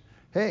keeps,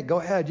 hey, go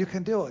ahead, you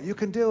can do it, you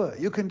can do it,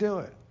 you can do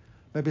it.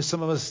 Maybe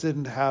some of us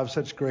didn't have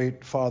such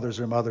great fathers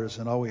or mothers,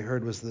 and all we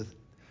heard was the,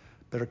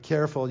 better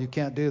careful, you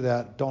can't do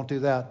that, don't do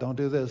that, don't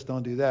do this,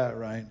 don't do that,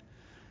 right?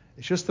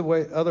 It's just the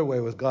other way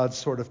with God's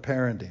sort of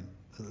parenting.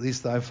 At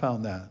least I've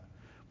found that.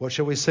 What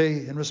shall we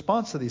say in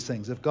response to these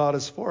things? If God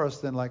is for us,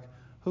 then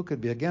who could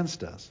be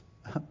against us?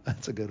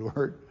 That's a good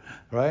word,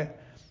 right?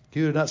 He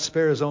who did not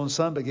spare his own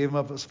son, but gave him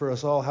up for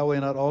us all, how will he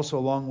not also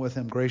along with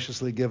him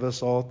graciously give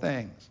us all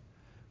things?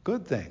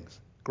 Good things.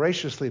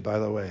 Graciously, by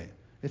the way.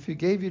 If he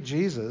gave you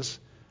Jesus,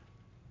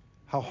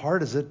 how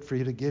hard is it for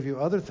you to give you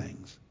other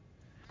things?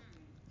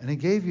 And he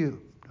gave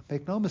you,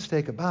 make no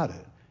mistake about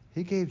it,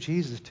 he gave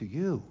Jesus to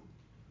you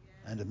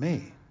and to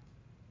me.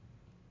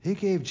 He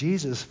gave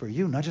Jesus for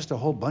you, not just a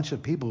whole bunch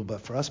of people,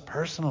 but for us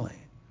personally.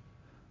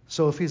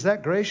 So if he's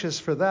that gracious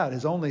for that,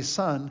 his only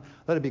son,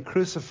 let it be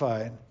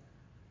crucified,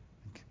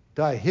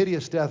 die a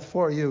hideous death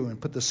for you, and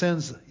put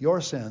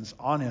your sins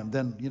on him,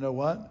 then you know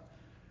what?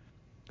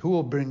 Who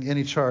will bring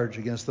any charge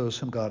against those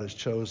whom God has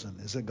chosen?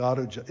 It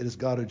is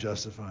God who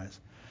justifies.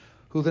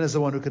 Who then is the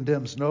one who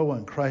condemns? No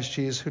one. Christ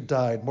Jesus, who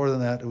died, more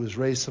than that, who was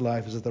raised to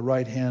life, is at the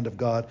right hand of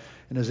God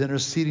and is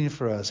interceding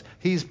for us.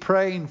 He's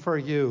praying for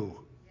you.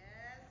 Yes,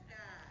 God.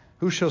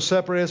 Who shall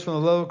separate us from the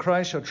love of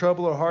Christ? Shall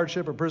trouble or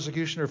hardship or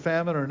persecution or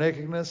famine or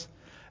nakedness?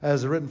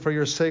 As written, for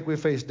your sake we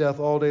face death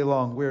all day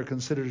long. We are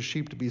considered as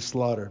sheep to be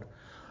slaughtered.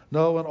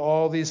 No, in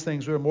all these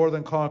things we are more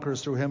than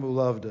conquerors through him who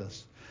loved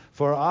us.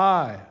 For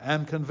I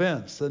am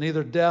convinced that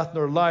neither death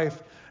nor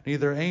life,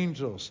 neither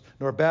angels,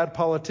 nor bad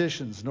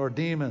politicians, nor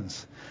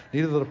demons,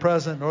 neither the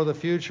present nor the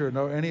future,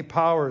 nor any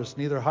powers,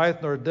 neither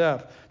height nor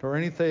depth, nor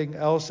anything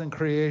else in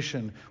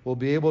creation will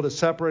be able to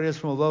separate us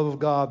from the love of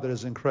God that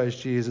is in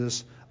Christ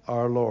Jesus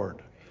our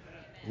Lord.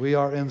 We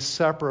are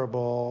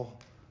inseparable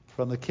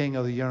from the King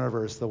of the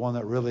universe, the one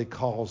that really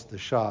calls the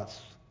shots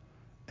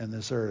in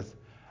this earth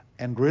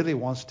and really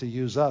wants to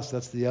use us.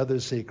 That's the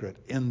other secret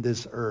in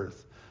this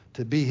earth.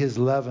 To be his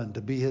leaven,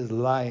 to be his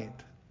light.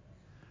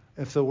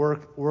 If the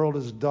world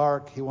is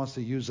dark, he wants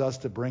to use us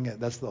to bring it.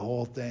 That's the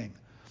whole thing.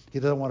 He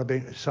doesn't want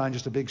to shine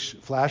just a big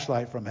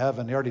flashlight from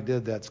heaven. He already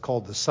did that. It's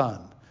called the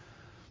sun.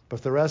 But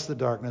for the rest of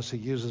the darkness, he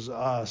uses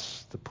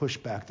us to push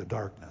back the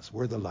darkness.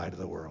 We're the light of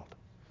the world.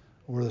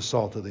 We're the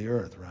salt of the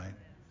earth, right?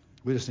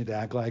 We just need to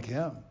act like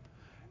him.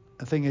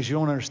 The thing is, you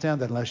don't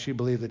understand that unless you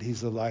believe that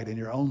he's the light in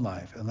your own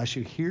life. Unless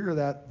you hear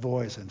that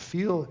voice and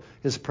feel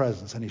his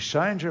presence and he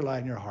shines your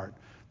light in your heart,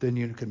 then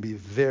you can be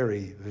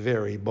very,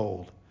 very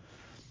bold.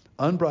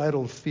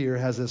 Unbridled fear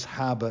has this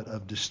habit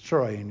of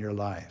destroying your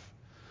life.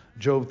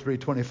 Job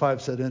 3:25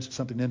 said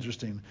something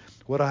interesting.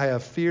 What I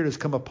have feared has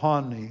come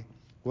upon me.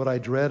 What I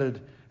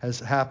dreaded has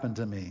happened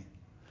to me.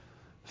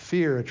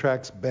 Fear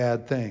attracts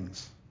bad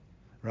things,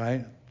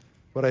 right?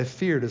 What I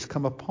feared has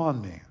come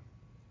upon me.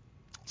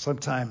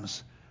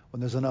 Sometimes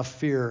when there's enough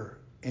fear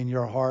in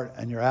your heart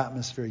and your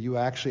atmosphere, you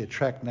actually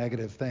attract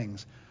negative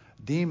things.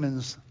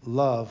 Demons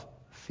love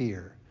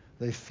fear.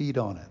 They feed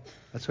on it.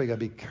 That's why you got to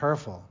be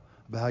careful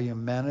about how you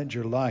manage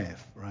your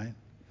life, right?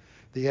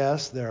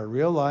 Yes, there are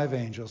real live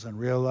angels and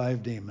real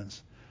live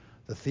demons.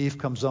 The thief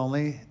comes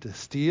only to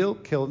steal,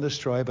 kill, and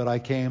destroy, but I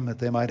came that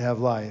they might have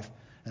life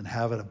and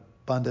have it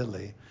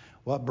abundantly.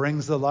 What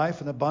brings the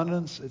life and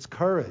abundance? It's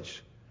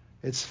courage.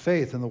 It's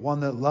faith in the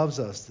one that loves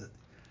us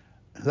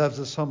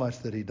so much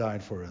that he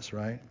died for us,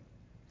 right?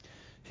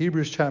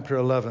 Hebrews chapter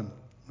 11,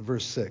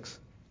 verse 6.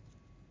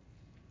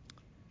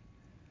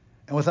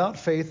 And without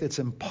faith, it's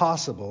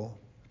impossible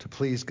to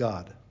please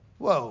God.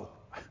 Whoa.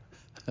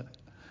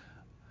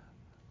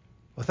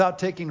 Without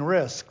taking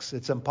risks,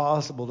 it's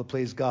impossible to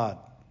please God.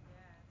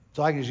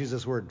 So I can just use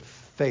this word,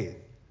 faith.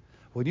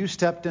 When you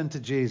stepped into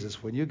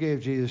Jesus, when you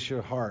gave Jesus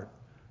your heart,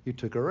 you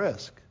took a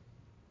risk.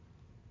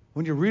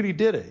 When you really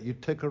did it, you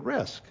took a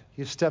risk.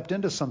 You stepped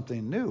into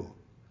something new,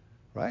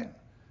 right?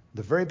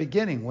 The very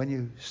beginning, when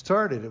you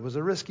started, it was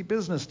a risky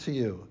business to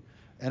you.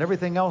 And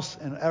everything else,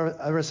 and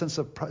ever since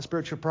the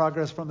spiritual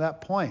progress from that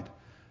point,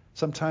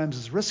 sometimes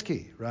is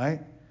risky, right?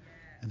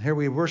 And here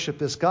we worship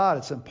this God.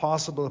 It's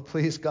impossible to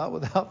please God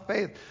without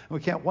faith. And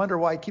we can't wonder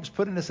why he keeps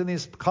putting us in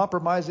these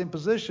compromising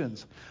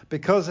positions.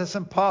 Because it's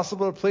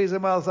impossible to please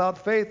him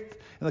without faith.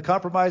 And the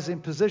compromising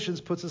positions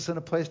puts us in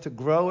a place to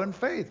grow in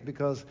faith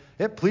because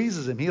it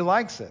pleases him. He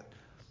likes it.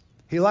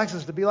 He likes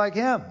us to be like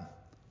him.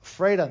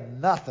 Afraid of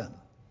nothing.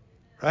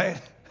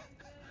 Right?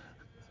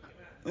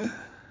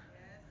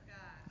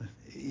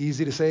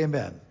 Easy to say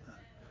amen.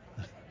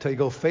 Until you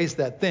go face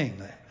that thing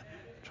that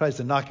tries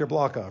to knock your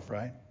block off,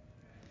 right?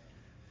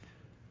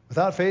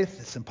 Without faith,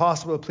 it's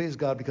impossible to please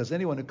God because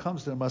anyone who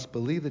comes to him must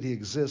believe that he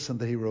exists and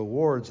that he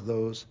rewards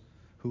those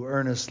who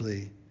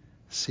earnestly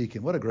seek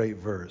him. What a great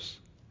verse.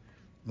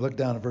 Look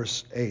down at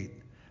verse 8.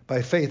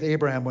 By faith,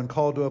 Abraham, when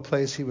called to a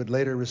place he would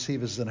later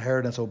receive his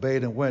inheritance,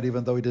 obeyed and went,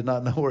 even though he did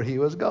not know where he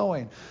was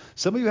going.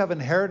 Some of you have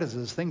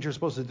inheritances, things you're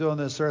supposed to do on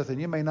this earth, and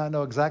you may not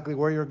know exactly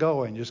where you're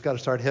going. You just got to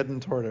start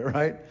heading toward it,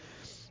 right?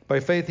 By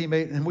faith, he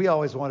made, and we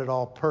always want it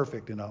all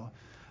perfect, you know.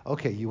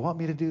 Okay, you want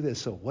me to do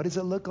this, so what does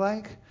it look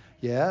like?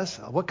 Yes.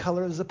 What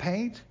color is the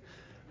paint?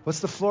 What's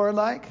the floor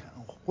like?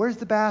 Where's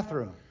the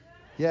bathroom?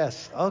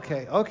 Yes.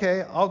 Okay,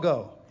 I'll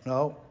go.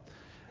 No.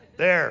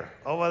 There,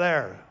 over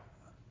there.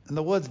 In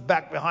the woods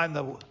back behind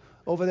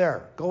over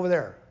there. Go over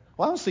there.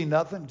 Well, I don't see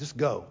nothing. Just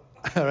go.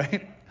 All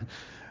right?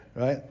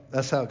 Right?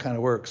 That's how it kind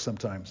of works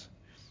sometimes.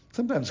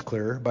 Sometimes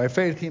clearer. By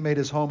faith, he made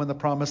his home in the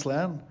promised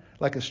land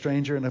like a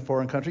stranger in a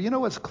foreign country. You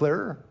know what's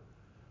clearer?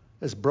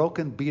 It's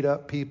broken, beat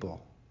up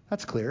people.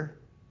 That's clear.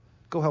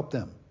 Go help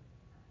them.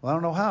 Well, I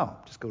don't know how.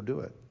 Just go do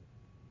it.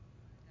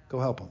 Go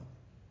help them.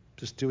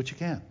 Just do what you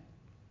can.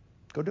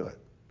 Go do it.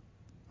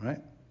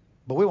 Right?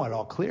 But we want it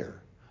all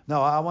clear.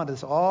 No, I want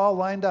this all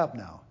lined up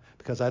now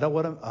because I don't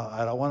want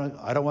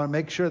to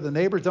make sure the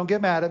neighbors don't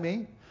get mad at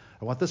me.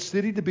 I want the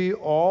city to be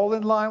all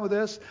in line with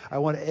this. I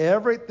want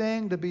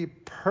everything to be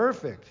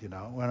perfect. You know,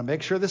 I want to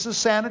make sure this is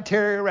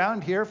sanitary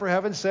around here for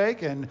heaven's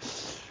sake. And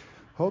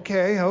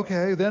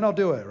okay, then I'll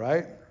do it.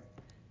 Right?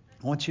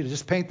 I want you to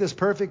just paint this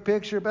perfect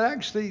picture, but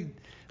actually,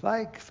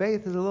 like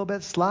faith is a little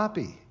bit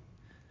sloppy.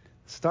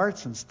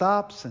 Starts and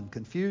stops and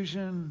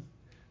confusion.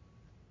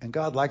 And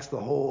God likes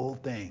the whole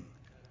thing,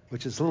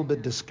 which is a little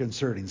bit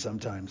disconcerting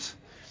sometimes.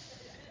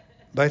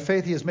 By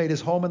faith, he has made his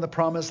home in the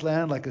promised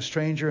land like a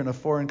stranger in a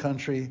foreign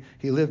country.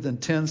 He lived in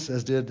tents,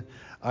 as did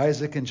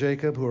Isaac and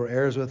Jacob, who were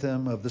heirs with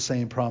him of the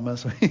same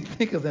promise. When you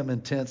think of them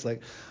in tents,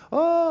 like,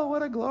 oh,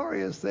 what a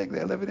glorious thing.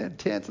 They're living in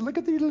tents. And look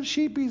at these little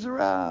sheepies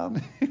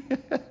around.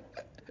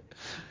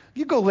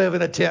 You go live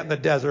in a tent in the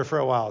desert for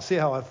a while. See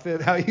how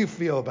you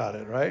feel about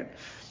it, right?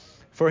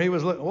 For he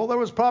was, well, there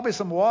was probably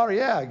some water.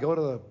 Yeah, go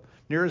to the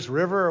nearest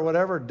river or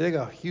whatever, dig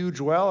a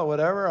huge well or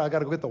whatever. I got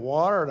to get the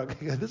water.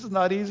 This is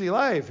not easy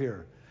life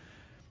here.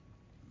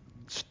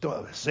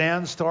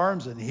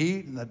 Sandstorms and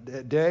heat in the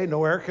day,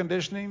 no air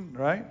conditioning,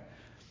 right?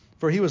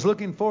 For he was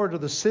looking forward to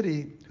the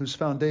city whose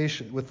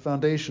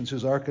foundations,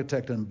 whose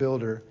architect and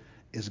builder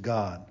is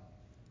God.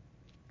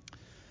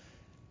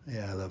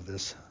 Yeah, I love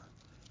this.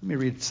 Let me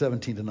read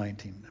 17 to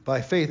 19.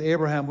 By faith,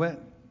 Abraham went.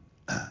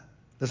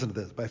 Listen to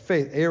this. By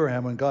faith,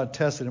 Abraham, when God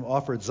tested him,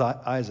 offered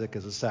Isaac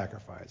as a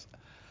sacrifice.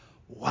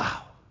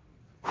 Wow.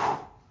 Whew.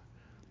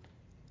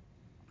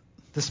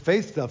 This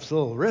faith stuff's a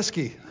little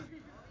risky.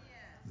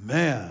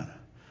 Man.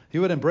 He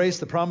would embrace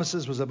the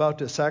promises, was about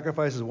to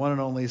sacrifice his one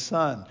and only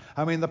son.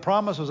 I mean, the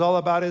promise was all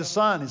about his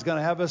son. He's going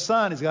to have a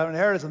son. He's got an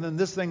inheritance. And then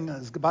this thing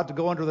is about to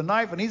go under the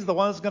knife, and he's the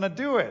one that's going to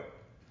do it.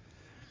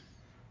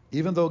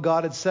 Even though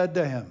God had said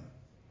to him,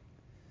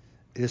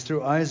 it is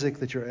through Isaac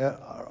that your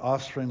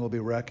offspring will be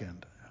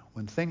reckoned.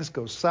 When things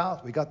go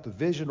south, we got the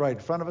vision right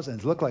in front of us, and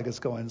it looks like it's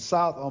going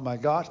south. Oh, my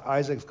gosh,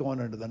 Isaac's going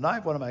under the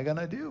knife. What am I going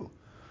to do?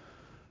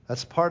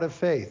 That's part of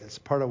faith. It's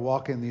part of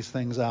walking these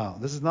things out.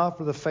 This is not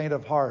for the faint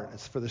of heart.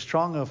 It's for the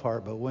strong of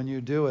heart. But when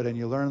you do it and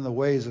you learn the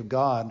ways of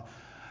God,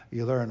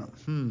 you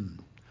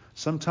learn,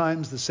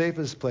 sometimes the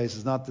safest place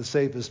is not the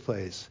safest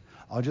place.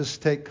 I'll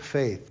just take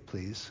faith,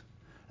 please,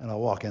 and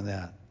I'll walk in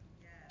that.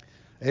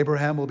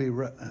 Abraham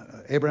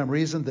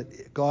reasoned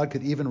that God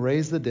could even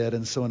raise the dead,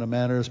 and so in a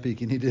manner of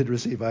speaking, he did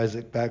receive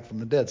Isaac back from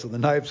the dead. So the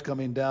knife's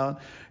coming down.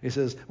 He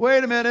says,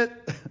 wait a minute.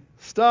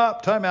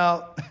 Stop. Time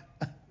out.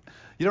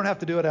 You don't have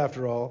to do it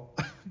after all.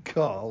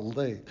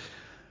 Golly.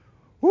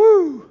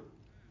 Woo!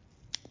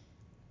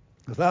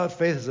 Without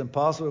faith, it's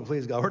impossible to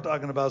please God. We're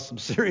talking about some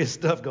serious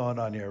stuff going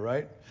on here,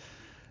 right?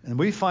 And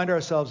we find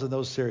ourselves in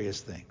those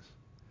serious things.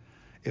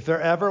 If there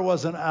ever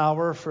was an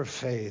hour for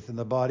faith in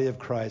the body of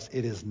Christ,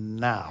 it is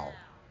now.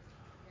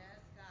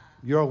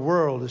 Your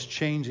world is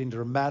changing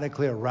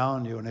dramatically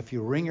around you. And if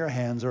you wring your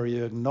hands or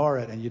you ignore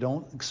it and you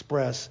don't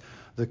express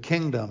the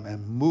kingdom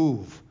and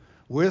move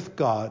with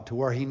God to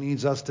where he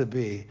needs us to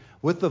be,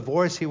 with the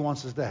voice he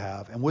wants us to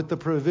have, and with the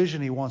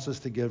provision he wants us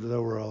to give to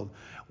the world,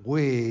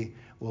 we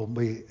will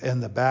be in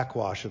the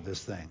backwash of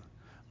this thing.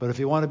 But if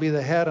you want to be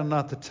the head and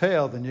not the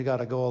tail, then you got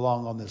to go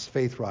along on this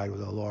faith ride with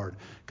the Lord,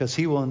 because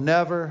he will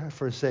never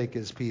forsake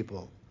his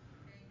people.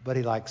 But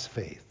he likes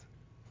faith.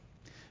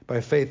 By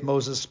faith,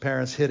 Moses'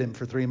 parents hid him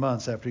for 3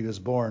 months after he was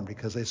born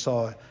because they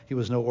saw he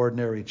was no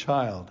ordinary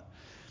child.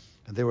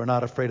 And they were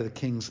not afraid of the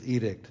king's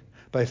edict.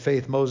 By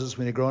faith, Moses,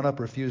 when he had grown up,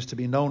 refused to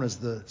be known as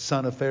the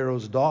son of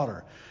Pharaoh's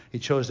daughter. He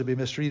chose to be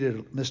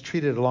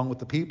mistreated along with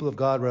the people of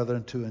God rather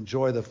than to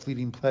enjoy the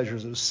fleeting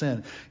pleasures of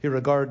sin. He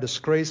regarded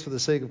disgrace for the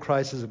sake of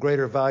Christ as of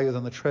greater value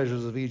than the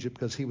treasures of Egypt,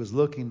 because he was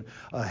looking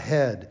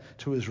ahead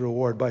to his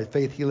reward. By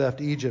faith, he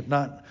left Egypt,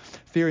 not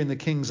fearing the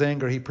king's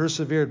anger. He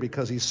persevered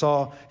because he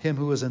saw him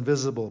who was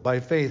invisible. By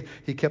faith,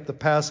 he kept the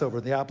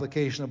Passover, the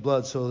application of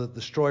blood, so that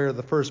the destroyer of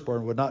the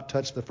firstborn would not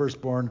touch the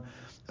firstborn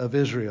of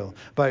Israel.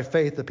 By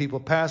faith, the people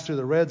passed through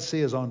the Red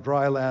Sea as on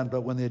dry land,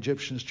 but when the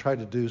Egyptians tried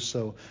to do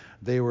so,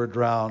 they were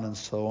drowned, and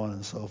so on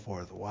and so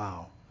forth.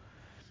 Wow.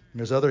 And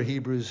there's other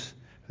Hebrew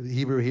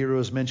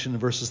heroes mentioned in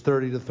verses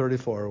 30 to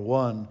 34,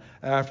 one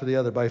after the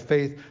other. By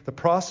faith, the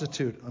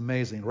prostitute,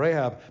 amazing,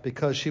 Rahab,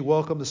 because she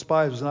welcomed the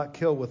spies, was not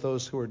killed with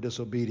those who were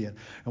disobedient.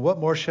 And what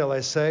more shall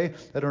I say?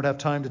 I don't have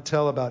time to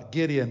tell about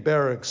Gideon,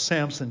 Barak,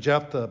 Samson,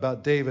 Jephthah,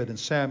 about David and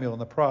Samuel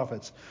and the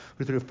prophets,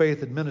 who through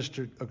faith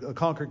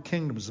conquered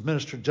kingdoms,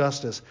 administered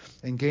justice,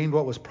 and gained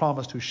what was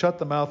promised, who shut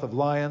the mouth of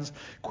lions,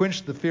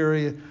 quenched the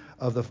fury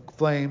of the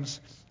flames,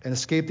 and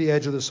escaped the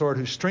edge of the sword,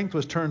 whose strength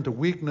was turned to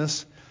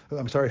weakness.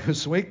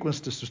 Whose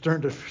weakness was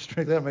turned to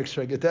strength. I'll make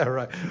sure I get that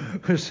right.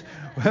 Whose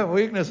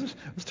weakness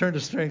was turned to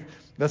strength.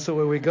 That's the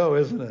way we go,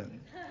 isn't it?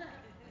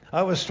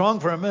 I was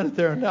strong for a minute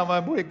there, and now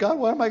I'm weak. God,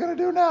 what am I going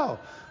to do now?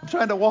 I'm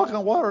trying to walk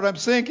on water, and I'm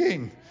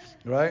sinking.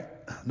 Right?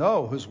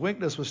 No, whose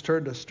weakness was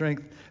turned to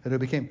strength, and who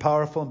became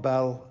powerful in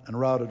battle and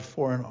routed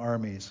foreign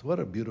armies. What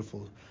a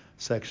beautiful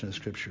section of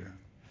Scripture.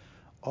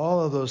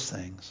 All of those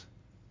things.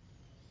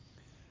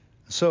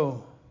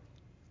 So,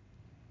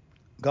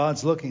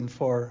 God's looking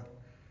for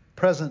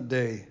present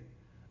day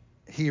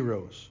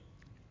heroes,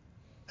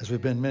 as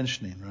we've been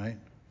mentioning, right?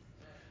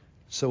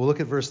 So we'll look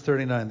at verse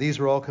 39. These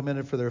were all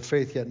commended for their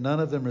faith, yet none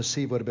of them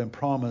received what had been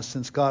promised,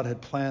 since God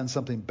had planned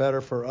something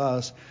better for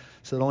us,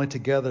 so that only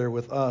together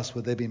with us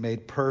would they be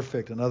made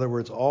perfect. In other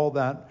words, all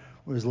that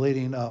was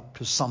leading up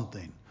to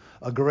something.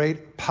 A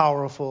great,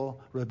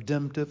 powerful,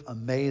 redemptive,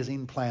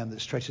 amazing plan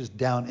that stretches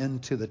down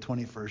into the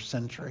 21st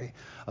century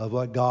of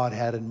what God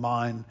had in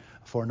mind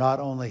for not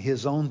only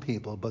his own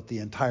people, but the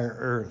entire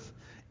earth.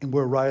 And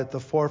we're right at the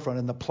forefront.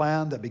 And the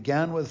plan that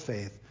began with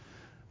faith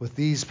with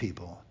these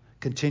people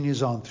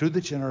continues on through the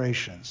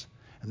generations.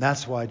 And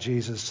that's why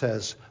Jesus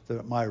says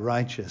that my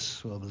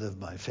righteous will live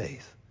by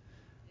faith.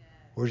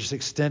 We're just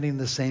extending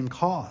the same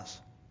cause.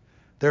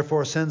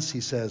 Therefore, since,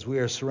 he says, we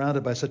are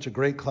surrounded by such a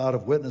great cloud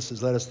of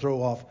witnesses, let us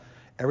throw off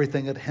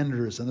everything that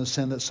hinders and the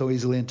sin that so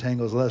easily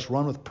entangles. Let us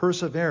run with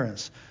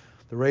perseverance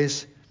the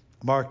race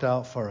marked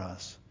out for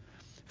us,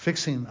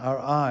 fixing our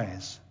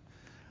eyes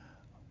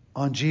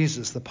on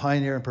Jesus, the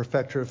pioneer and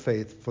perfecter of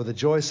faith. For the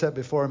joy set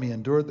before him, he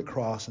endured the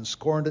cross and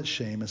scorned its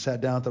shame and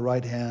sat down at the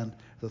right hand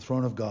of the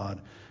throne of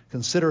God.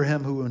 Consider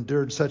him who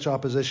endured such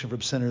opposition from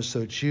sinners,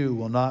 so that you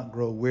will not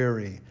grow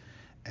weary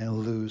and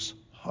lose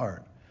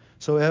heart.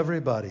 So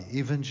everybody,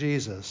 even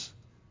Jesus,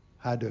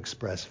 had to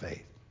express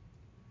faith.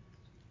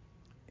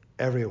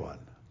 Everyone.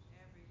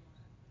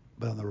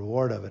 But the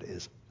reward of it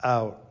is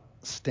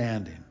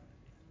outstanding.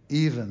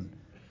 Even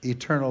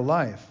eternal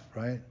life,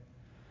 right?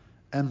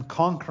 And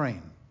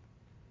conquering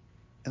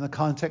in the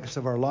context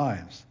of our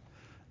lives.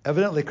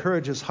 Evidently,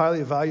 courage is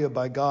highly valued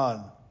by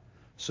God,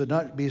 so it would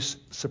not be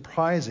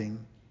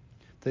surprising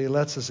that he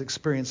lets us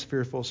experience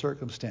fearful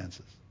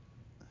circumstances.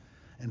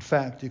 In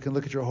fact, you can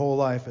look at your whole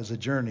life as a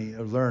journey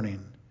of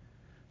learning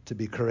to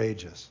be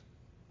courageous.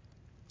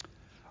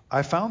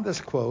 I found this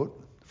quote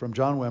from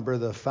John Wimber,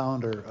 the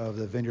founder of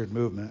the Vineyard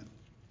Movement.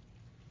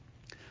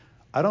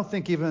 I don't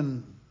think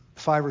even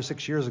 5 or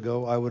 6 years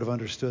ago I would have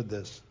understood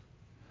this,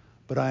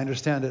 but I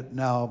understand it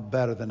now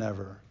better than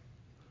ever.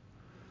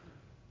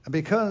 And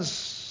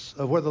because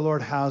of where the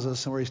Lord has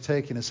us and where he's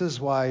taking us, this is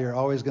why you're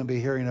always going to be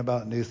hearing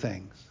about new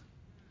things.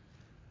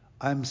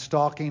 I'm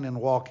stalking and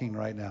walking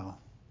right now.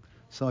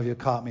 Some of you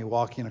caught me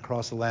walking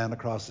across the land,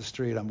 across the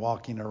street. I'm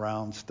walking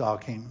around,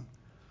 stalking,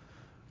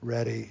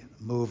 ready,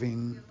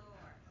 moving.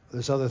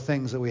 There's other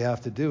things that we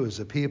have to do as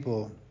a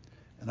people.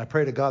 And I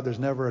pray to God there's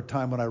never a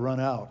time when I run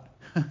out.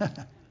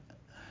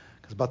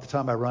 Because about the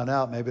time I run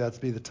out, maybe that'll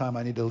be the time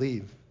I need to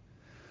leave.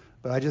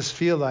 But I just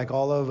feel like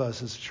all of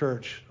us as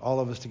church, all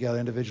of us together,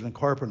 individually and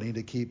corporately, need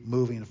to keep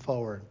moving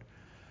forward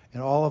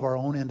in all of our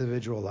own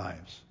individual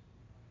lives,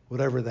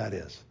 whatever that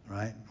is,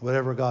 right?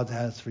 Whatever God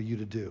has for you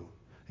to do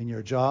in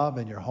your job,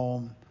 in your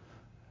home,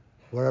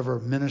 wherever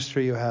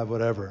ministry you have,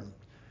 whatever.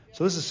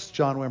 So this is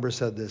John Wimber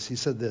said this. He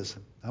said this.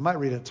 I might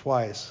read it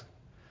twice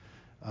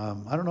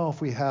I don't know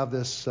if we have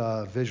this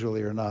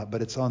visually or not,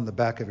 but it's on the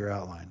back of your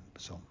outline,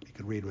 so you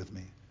can read with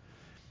me.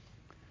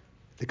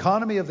 The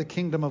economy of the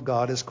kingdom of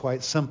God is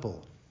quite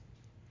simple.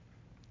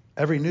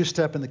 Every new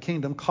step in the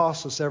kingdom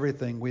costs us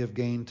everything we have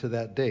gained to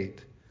that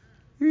date.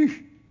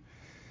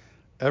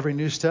 Every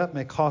new step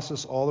may cost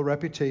us all the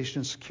reputation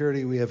and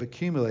security we have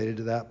accumulated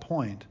to that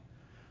point.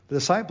 The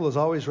disciple is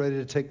always ready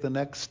to take the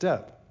next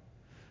step.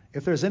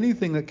 If there's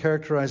anything that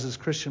characterizes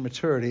Christian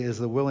maturity, it is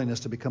the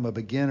willingness to become a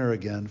beginner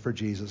again for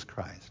Jesus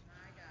Christ.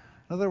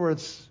 In other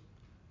words,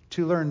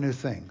 to learn new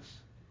things.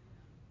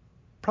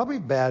 Probably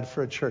bad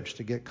for a church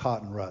to get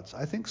caught in ruts.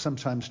 I think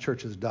sometimes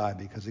churches die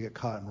because they get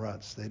caught in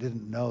ruts. They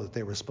didn't know that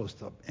they were supposed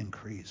to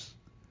increase,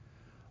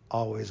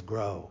 always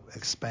grow,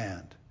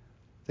 expand.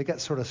 They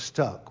get sort of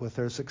stuck with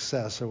their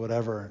success or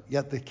whatever.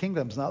 Yet the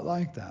kingdom's not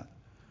like that.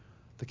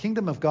 The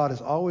kingdom of God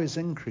is always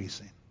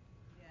increasing.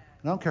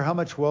 And I don't care how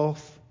much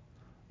wealth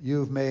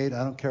you've made.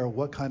 I don't care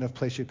what kind of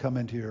place you come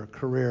into your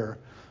career.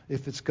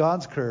 If it's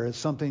God's career, it's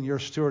something you're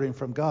stewarding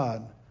from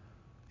God,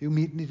 you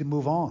need to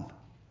move on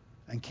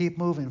and keep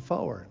moving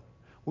forward.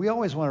 We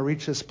always want to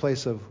reach this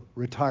place of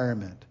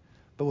retirement,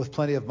 but with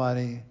plenty of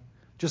money,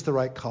 just the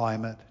right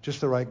climate, just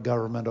the right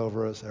government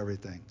over us,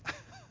 everything.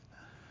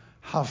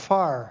 How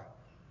far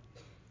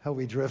have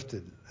we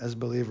drifted as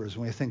believers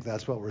when we think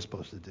that's what we're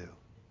supposed to do?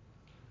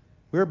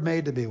 We're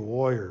made to be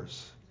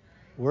warriors.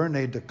 We're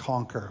made to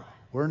conquer.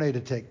 We're made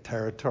to take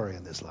territory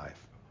in this life,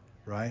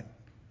 right?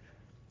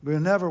 We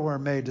never were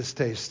made to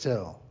stay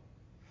still.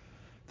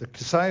 The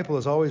disciple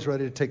is always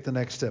ready to take the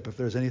next step. If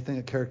there's anything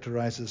that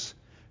characterizes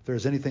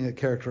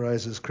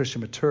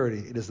Christian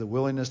maturity, it is the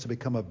willingness to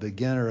become a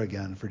beginner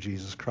again for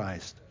Jesus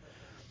Christ.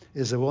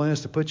 It is the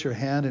willingness to put your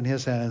hand in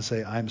his hand and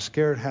say, I'm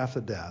scared half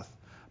to death,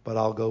 but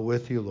I'll go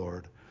with you,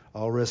 Lord.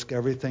 I'll risk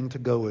everything to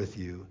go with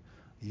you.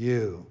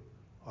 You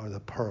are the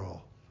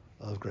pearl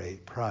of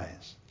great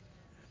price.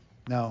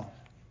 Now,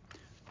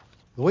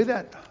 the way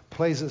that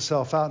plays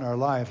itself out in our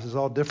lives is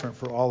all different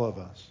for all of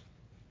us.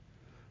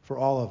 For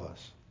all of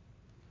us.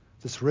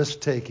 This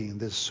risk-taking,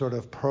 this sort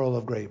of pearl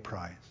of great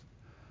price.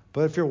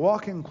 But if you're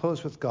walking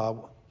close with God,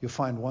 you'll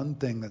find one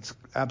thing that's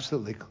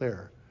absolutely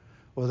clear.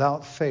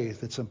 Without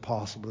faith, it's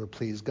impossible to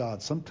please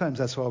God. Sometimes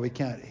that's why we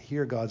can't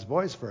hear God's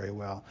voice very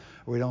well,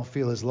 or we don't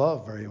feel his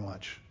love very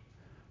much.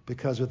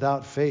 Because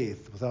without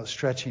faith, without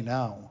stretching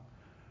out,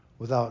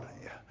 without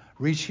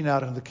reaching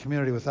out into the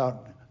community,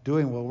 without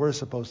doing what we're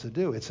supposed to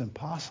do, it's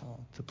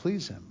impossible to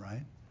please him,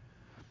 right?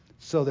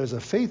 So there's a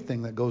faith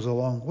thing that goes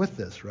along with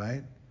this,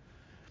 right?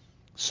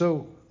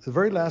 So the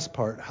very last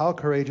part, how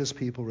courageous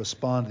people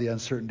respond to the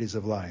uncertainties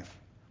of life.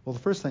 Well, the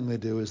first thing they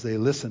do is they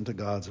listen to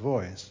God's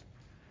voice.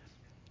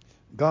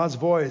 God's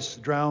voice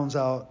drowns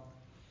out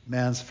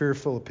man's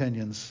fearful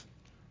opinions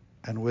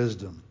and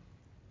wisdom.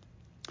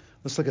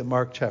 Let's look at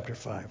Mark chapter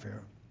 5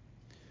 here,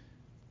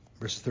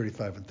 verses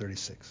 35 and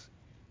 36.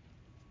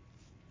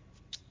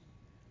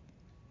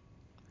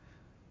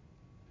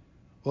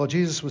 While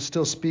Jesus was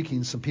still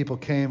speaking, some people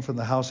came from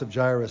the house of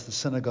Jairus, the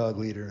synagogue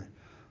leader.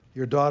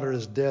 Your daughter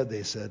is dead,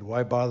 they said.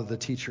 Why bother the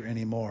teacher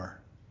anymore?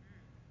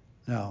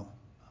 Now,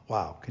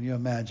 wow, can you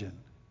imagine?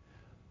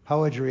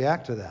 How would you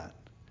react to that?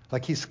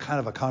 Like he's kind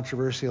of a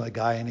controversial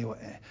guy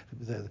anyway.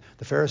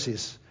 The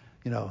Pharisees,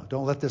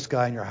 don't let this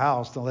guy in your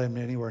house. Don't let him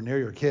anywhere near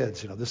your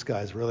kids. This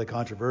guy's really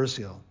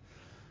controversial.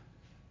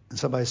 And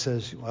somebody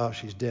says, well,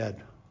 she's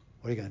dead.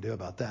 What are you going to do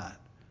about that?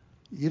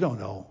 You don't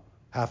know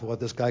half of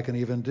what this guy can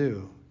even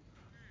do.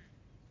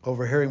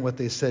 Overhearing what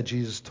they said,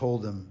 Jesus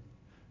told them,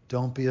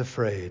 don't be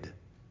afraid.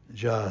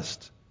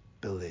 Just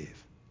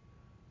believe.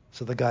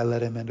 So the guy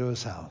let him into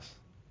his house.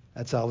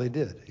 That's all he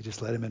did. He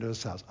just let him into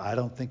his house. I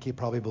don't think he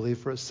probably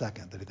believed for a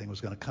second that anything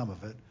was going to come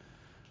of it.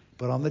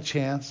 But on the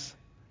chance,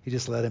 he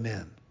just let him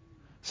in.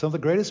 Some of the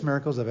greatest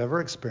miracles I've ever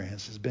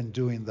experienced has been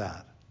doing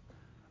that.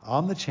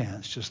 On the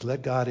chance, just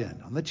let God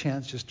in. On the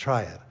chance, just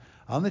try it.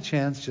 On the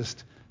chance,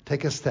 just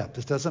take a step.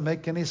 This doesn't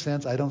make any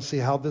sense. I don't see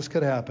how this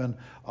could happen.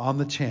 On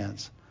the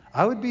chance.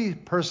 I would be a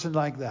person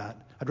like that.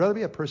 I'd rather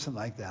be a person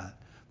like that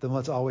than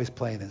what's always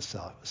playing it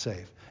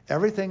safe.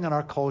 Everything in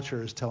our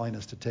culture is telling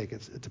us to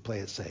play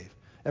it safe.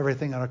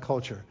 Everything in our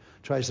culture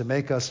tries to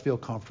make us feel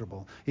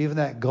comfortable. Even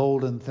that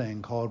golden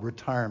thing called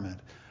retirement.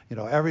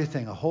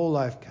 Everything, a whole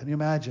life. Can you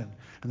imagine?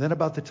 And then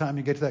about the time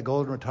you get to that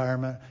golden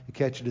retirement, you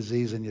catch a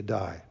disease and you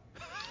die.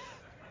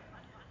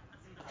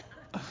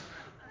 Does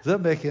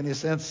that make any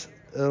sense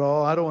at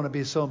all? I don't want to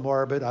be so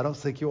morbid. I don't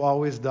think you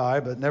always die,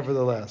 but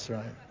nevertheless,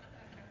 right?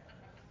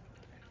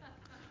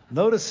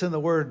 Notice in the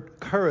word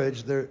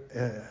courage,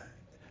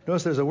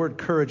 notice there's a word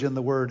courage in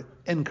the word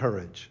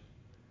encourage.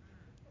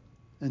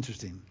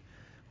 Interesting.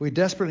 We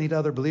desperately need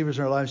other believers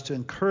in our lives to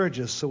encourage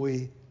us so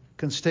we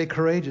can stay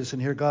courageous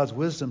and hear God's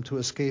wisdom to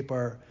escape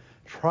our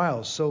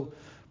trials. So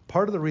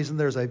part of the reason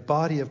there's a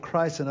body of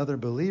Christ and other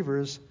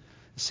believers,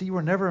 see, you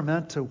were never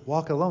meant to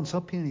walk alone.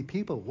 So many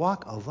people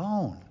walk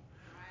alone.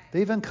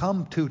 They even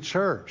come to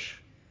church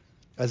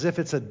as if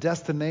it's a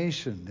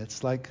destination.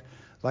 It's like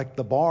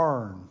the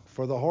barn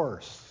for the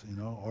horse,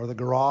 or the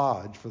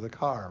garage for the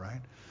car,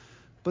 right?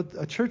 But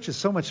a church is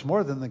so much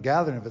more than the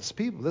gathering of its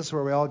people. This is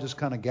where we all just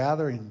kind of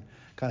gather and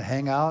kind of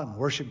hang out and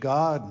worship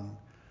God.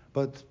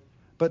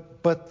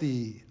 But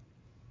the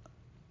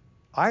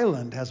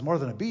island has more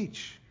than a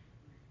beach.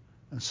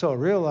 And so a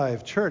real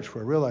life church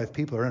where real life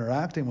people are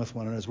interacting with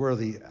one another is where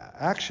the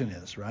action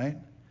is, right?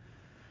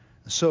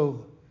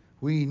 So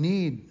we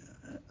need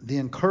the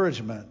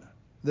encouragement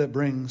that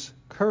brings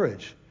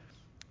courage.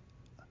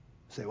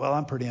 Say, well,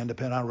 I'm pretty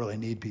independent. I don't really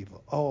need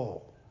people.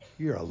 Oh,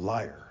 you're a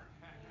liar.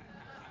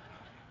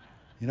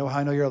 You know how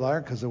I know you're a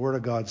liar? Because the Word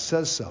of God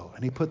says so.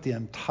 And He put the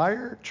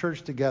entire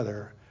church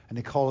together, and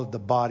He called it the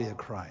body of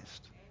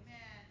Christ. Amen.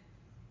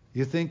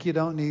 You think you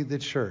don't need the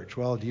church.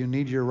 Well, do you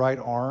need your right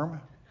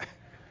arm?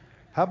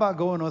 How about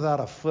going without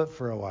a foot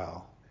for a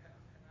while?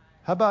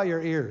 How about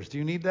your ears? Do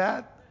you need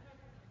that?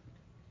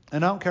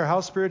 And I don't care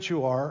how spiritual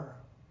you are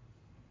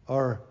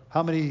or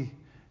how many,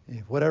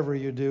 whatever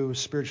you do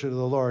spiritually to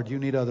the Lord, you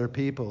need other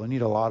people. You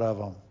need a lot of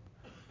them.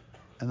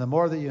 And the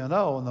more that you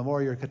know and the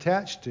more you're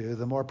attached to,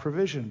 the more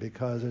provision,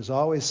 because there's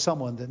always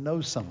someone that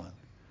knows someone.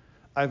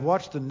 I've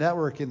watched the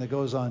networking that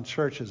goes on in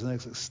churches, and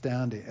it's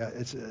astounding.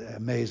 It's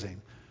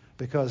amazing.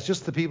 Because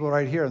just the people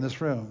right here in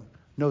this room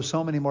know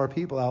so many more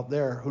people out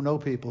there who know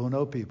people who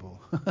know people.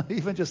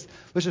 Even just,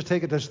 let's just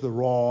take it to the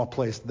raw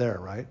place there,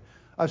 right?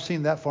 I've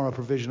seen that form of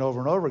provision over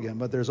and over again.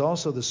 But there's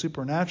also the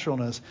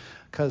supernaturalness,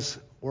 because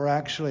we're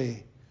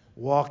actually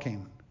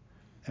walking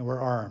and we're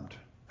armed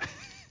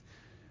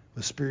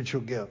with spiritual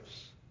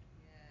gifts.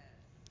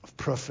 Of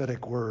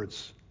prophetic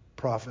words,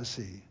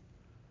 prophecy,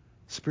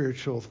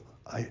 spiritual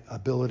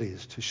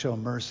abilities to show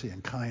mercy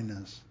and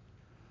kindness.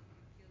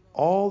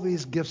 All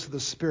these gifts of the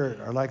Spirit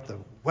are like the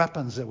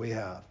weapons that we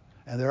have.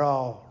 And they're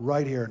all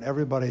right here, and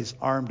everybody's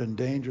armed and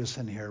dangerous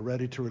in here,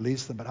 ready to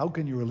release them. But how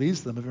can you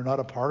release them if you're not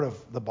a part of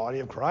the body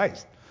of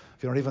Christ?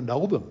 If you don't even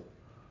know them?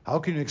 How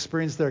can you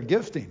experience their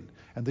gifting?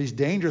 And these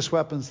dangerous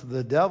weapons to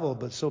the devil,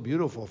 but so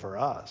beautiful for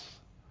us,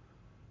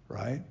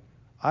 right?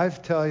 I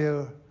tell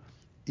you,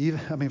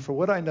 for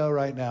what I know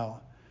right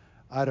now,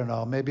 I don't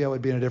know, maybe I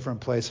would be in a different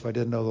place if I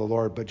didn't know the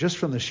Lord, but just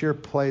from the sheer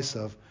place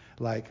of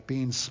like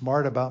being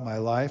smart about my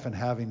life and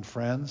having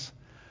friends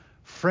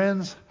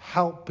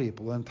help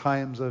people in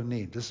times of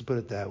need. Just to put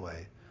it that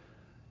way.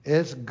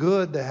 It's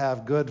good to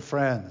have good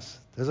friends.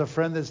 There's a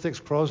friend that sticks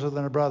closer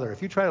than a brother.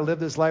 If you try to live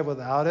this life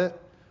without it,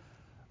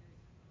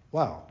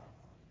 wow,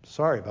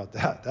 sorry about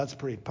that. That's a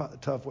pretty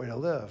tough way to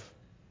live.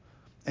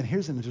 And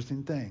here's an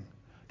interesting thing.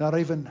 Not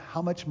even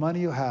how much money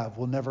you have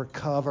will never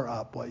cover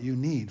up what you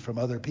need from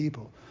other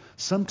people.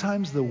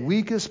 Sometimes the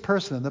weakest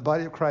person in the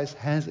body of Christ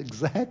has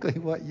exactly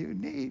what you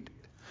need.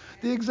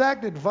 The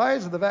exact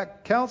advice, the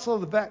exact counsel,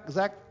 the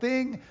exact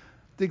thing,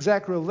 the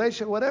exact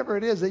relationship, whatever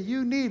it is that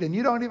you need, and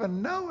you don't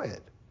even know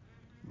it.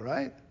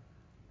 Right?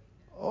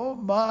 Oh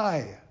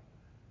my.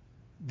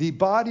 The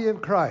body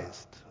of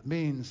Christ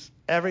means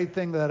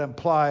everything that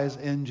implies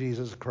in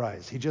Jesus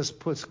Christ. He just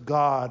puts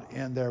God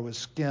in there with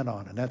skin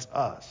on, and that's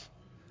us.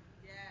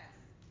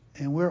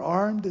 And we're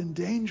armed and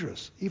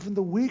dangerous, even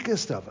the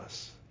weakest of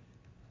us.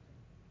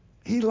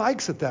 He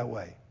likes it that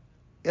way,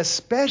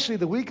 especially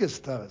the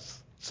weakest of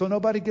us. So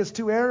nobody gets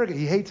too arrogant.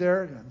 He hates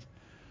arrogance.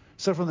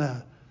 So from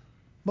the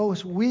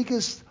most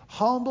weakest,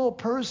 humble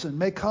person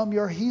may come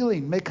your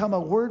healing, may come a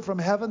word from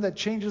heaven that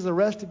changes the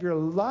rest of your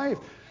life.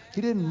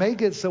 He didn't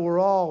make it so we're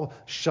all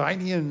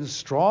shiny and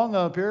strong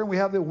up here, and we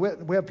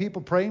have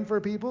people praying for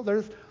people.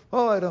 It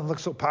doesn't look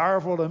so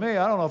powerful to me.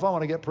 I don't know if I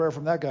want to get prayer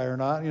from that guy or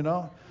not, You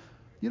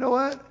know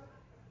what?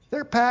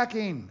 They're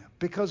packing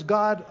because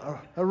God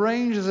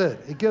arranges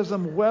it. He gives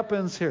them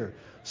weapons here.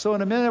 So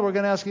in a minute, we're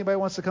going to ask anybody who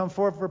wants to come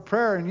forward for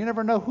prayer, and you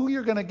never know who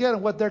you're going to get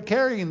and what they're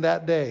carrying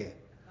that day.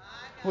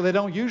 Well, they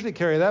don't usually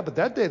carry that, but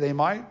that day they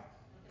might.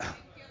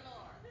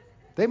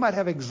 They might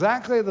have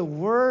exactly the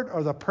word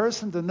or the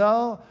person to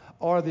know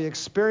or the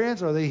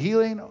experience or the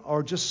healing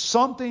or just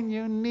something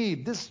you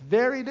need this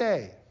very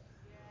day.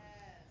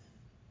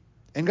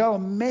 And God will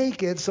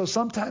make it so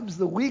sometimes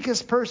the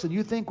weakest person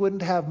you think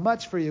wouldn't have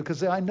much for you,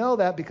 because I know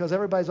that because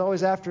everybody's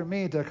always after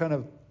me to kind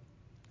of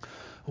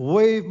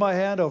wave my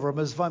hand over them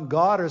as if I'm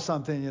God or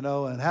something,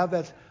 and have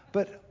that.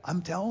 But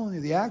I'm telling you,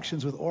 the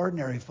action's with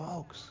ordinary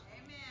folks.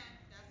 Amen.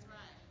 That's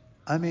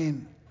right.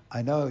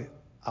 I know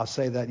I'll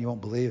say that and you won't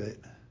believe it.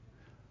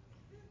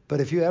 But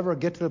if you ever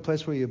get to the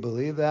place where you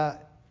believe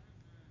that,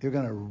 you're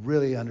going to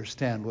really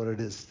understand what it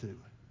is to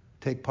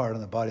take part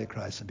in the body of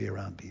Christ and be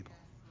around people.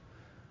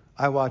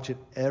 I watch it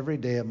every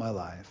day of my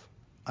life.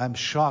 I'm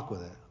shocked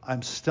with it.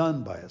 I'm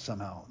stunned by it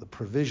somehow. The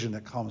provision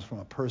that comes from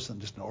a person,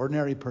 just an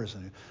ordinary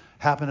person who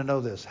happened to know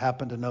this,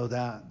 happened to know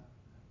that,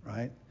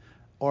 right?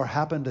 Or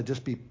happened to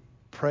just be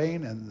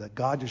praying and that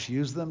God just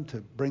used them to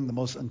bring the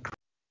most incredible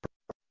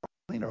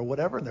or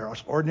whatever. And they're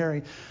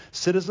ordinary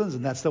citizens,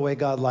 and that's the way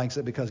God likes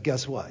it, because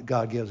guess what?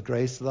 God gives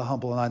grace to the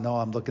humble, and I know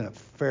I'm looking at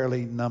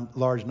fairly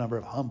large number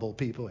of humble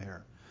people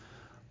here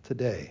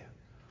today.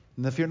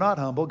 And if you're not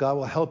humble, God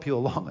will help you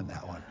along in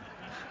that one.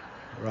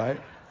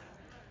 Right?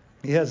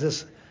 He has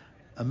this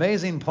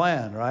amazing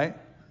plan, right?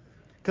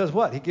 Because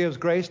what? He gives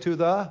grace to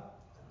the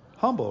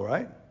humble,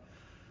 right?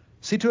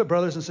 See to it,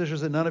 brothers and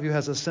sisters, that none of you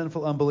has a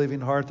sinful, unbelieving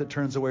heart that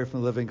turns away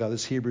from the living God.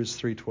 This is Hebrews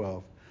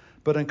 3:12.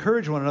 But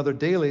encourage one another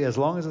daily, as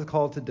long as it's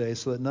called today,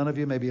 so that none of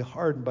you may be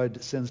hardened by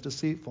sin's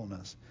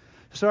deceitfulness.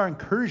 So our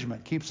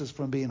encouragement keeps us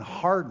from being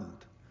hardened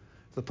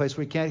to the place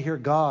where we can't hear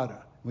God and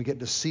we get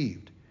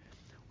deceived.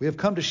 We have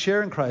come to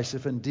share in Christ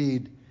if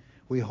indeed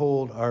we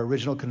hold our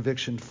original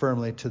conviction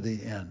firmly to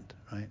the end.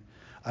 Right?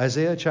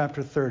 Isaiah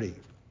chapter 30.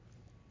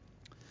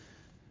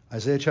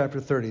 Isaiah chapter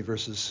 30,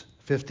 verses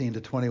 15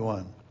 to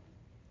 21.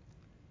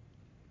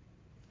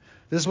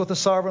 This is what the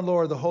sovereign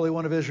Lord, the Holy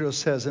One of Israel,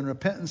 says. In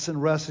repentance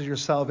and rest is your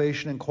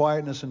salvation, and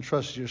quietness and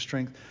trust is your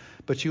strength.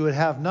 But you would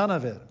have none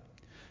of it.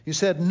 You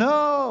said,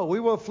 no, we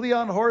will flee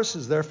on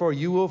horses, therefore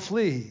you will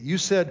flee. You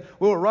said,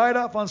 we will ride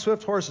off on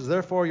swift horses,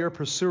 therefore your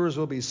pursuers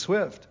will be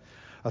swift.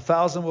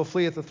 1,000 will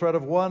flee at the threat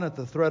of one, at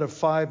the threat of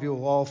 5 you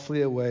will all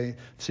flee away.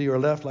 So you are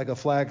left like a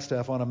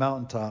flagstaff on a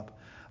mountaintop,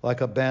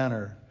 like a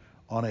banner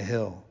on a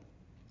hill.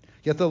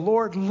 Yet the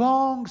Lord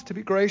longs to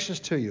be gracious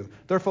to you.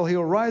 Therefore he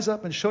will rise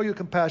up and show you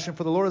compassion,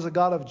 for the Lord is a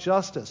God of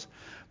justice.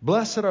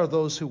 Blessed are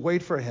those who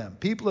wait for him.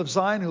 People of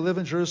Zion who live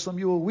in Jerusalem,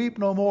 you will weep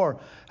no more.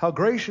 How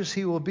gracious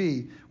he will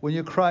be when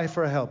you cry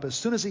for help. As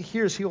soon as he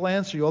hears, he will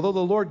answer you. Although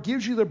the Lord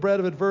gives you the bread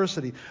of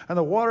adversity and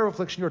the water of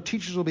affliction, your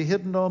teachers will be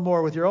hidden no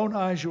more. With your own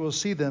eyes you will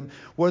see them.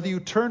 Whether you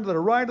turn to the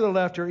right or the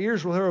left, your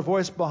ears will hear a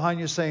voice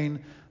behind you saying,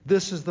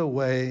 this is the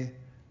way,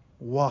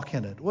 walk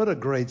in it. What a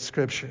great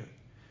scripture.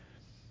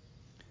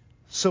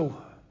 So,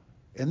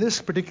 in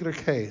this particular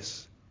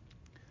case,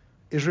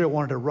 Israel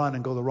wanted to run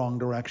and go the wrong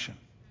direction.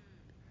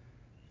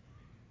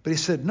 But he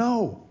said,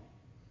 no,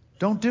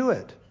 don't do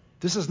it.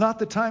 This is not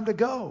the time to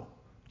go.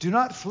 Do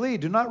not flee.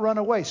 Do not run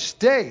away.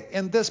 Stay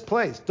in this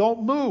place.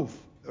 Don't move,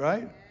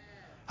 right?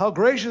 How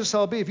gracious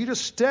I'll be if you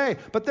just stay.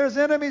 But there's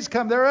enemies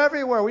come. They're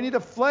everywhere. We need to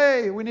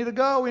flee. We need to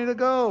go. We need to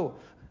go.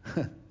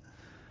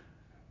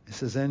 He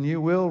says, and you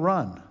will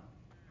run.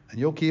 And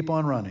you'll keep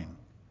on running,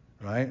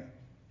 right?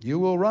 You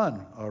will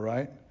run, all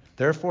right?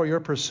 Therefore, your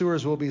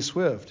pursuers will be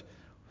swift.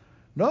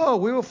 No,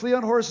 we will flee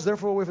on horses,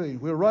 therefore we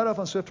will ride off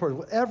on swift horses.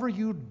 Whatever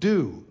you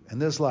do in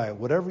this life,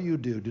 whatever you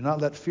do not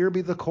let fear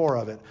be the core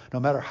of it. No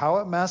matter how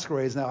it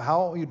masquerades, now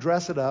how you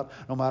dress it up,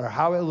 no matter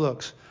how it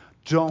looks,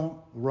 don't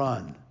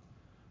run.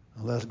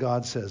 Unless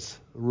God says,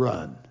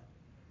 run.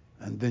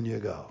 And then you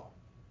go.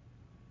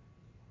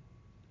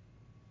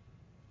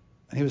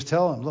 And he was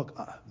telling them, look,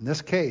 in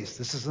this case,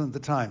 this isn't the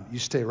time. You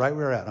stay right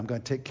where you're at. I'm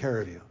going to take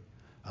care of you.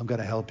 I'm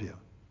going to help you.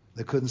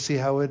 They couldn't see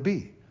how it would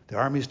be. The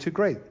army is too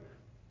great.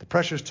 The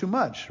pressure is too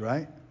much,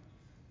 right?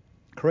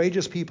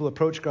 Courageous people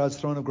approach God's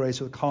throne of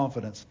grace with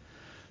confidence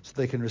so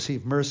they can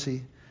receive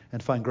mercy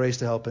and find grace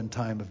to help in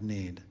time of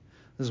need.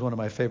 This is one of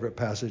my favorite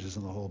passages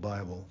in the whole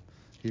Bible.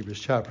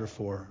 Hebrews chapter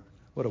 4.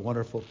 What a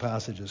wonderful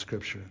passage of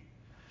Scripture.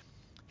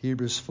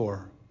 Hebrews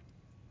 4,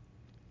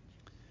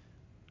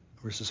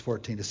 verses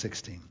 14 to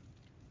 16.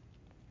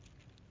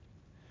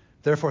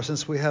 Therefore,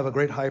 since we have a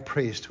great high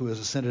priest who has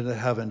ascended into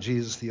heaven,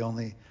 Jesus,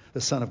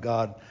 the Son of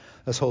God,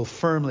 let's hold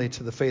firmly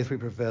to the faith we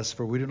profess,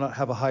 for we do not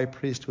have a high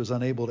priest who is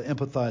unable to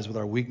empathize with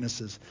our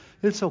weaknesses.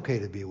 It's okay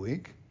to be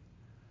weak.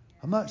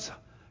 I'm not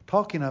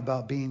talking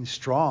about being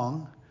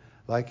strong,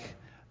 like,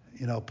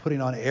 putting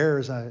on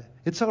airs.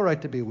 It's all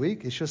right to be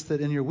weak. It's just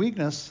that in your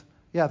weakness,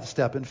 you have to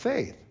step in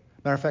faith.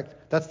 Matter of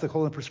fact, that's the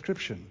Holy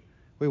prescription.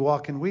 We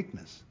walk in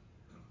weakness.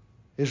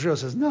 Israel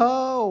says,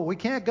 no, we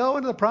can't go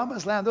into the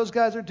promised land. Those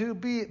guys are too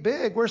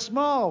big. We're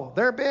small.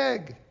 They're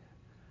big.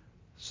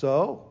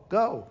 So,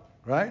 go,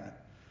 right?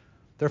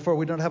 Therefore,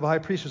 we don't have a high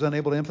priest who's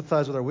unable to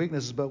empathize with our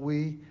weaknesses, but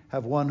we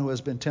have one who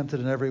has been tempted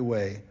in every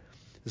way.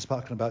 This is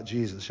talking about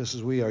Jesus, just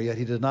as we are, yet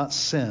he did not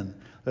sin.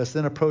 Let us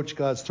then approach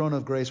God's throne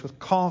of grace with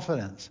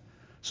confidence,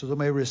 so that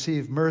we may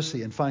receive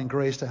mercy and find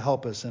grace to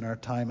help us in our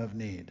time of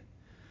need.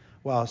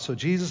 Wow, so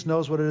Jesus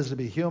knows what it is to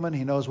be human.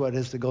 He knows what it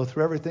is to go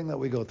through everything that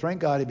we go through.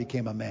 Thank God he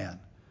became a man,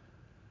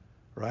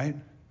 right?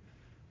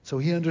 So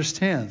he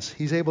understands.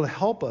 He's able to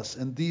help us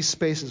in these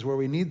spaces where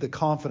we need the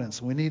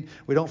confidence. We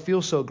don't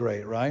feel so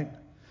great, right?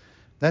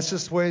 That's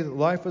just the way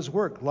life has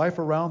worked. Life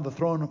around the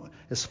throne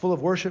is full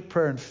of worship,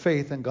 prayer, and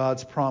faith in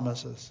God's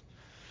promises.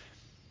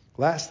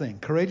 Last thing,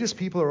 courageous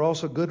people are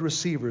also good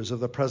receivers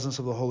of the presence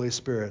of the Holy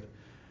Spirit.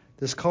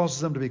 This causes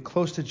them to be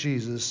close to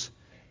Jesus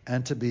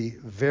and to be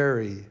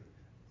very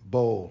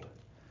bold.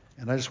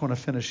 And I just want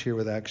to finish here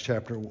with Acts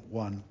chapter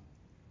 1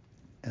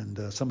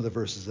 and some of the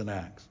verses in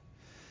Acts.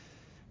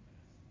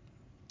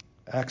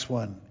 Acts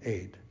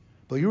 1:8.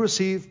 But you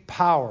receive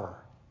power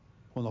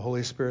when the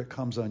Holy Spirit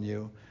comes on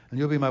you, and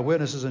you'll be my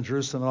witnesses in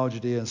Jerusalem and all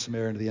Judea and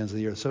Samaria and to the ends of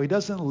the earth. So he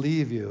doesn't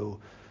leave you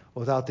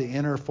without the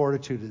inner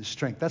fortitude and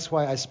strength. That's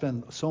why I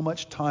spend so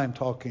much time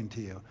talking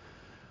to you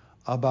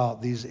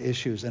about these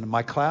issues. And in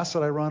my class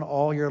that I run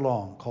all year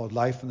long called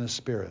Life in the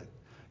Spirit,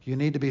 you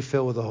need to be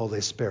filled with the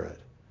Holy Spirit.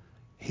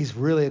 He's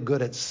really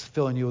good at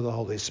filling you with the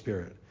Holy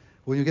Spirit.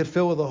 When you get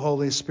filled with the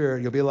Holy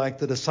Spirit, you'll be like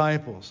the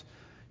disciples.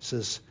 He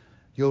says,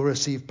 you'll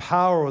receive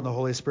power when the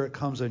Holy Spirit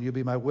comes in. You'll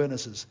be my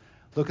witnesses.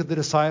 Look at the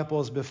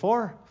disciples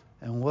before,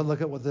 and we'll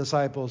look at what the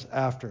disciples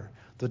after.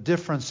 The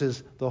difference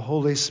is the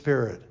Holy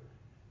Spirit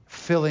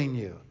filling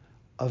you,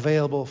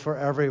 available for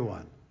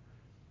everyone.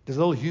 There's a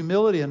little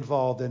humility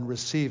involved in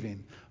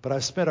receiving, but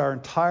I've spent our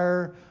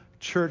entire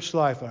church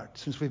life,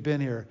 since we've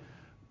been here,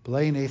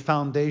 laying a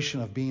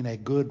foundation of being a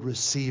good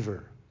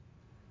receiver.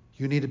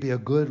 You need to be a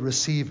good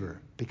receiver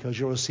because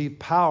you'll receive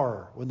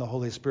power when the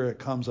Holy Spirit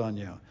comes on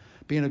you.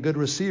 Being a good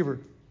receiver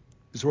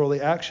is where all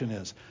the action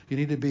is. You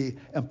need to be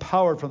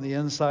empowered from the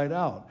inside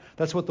out.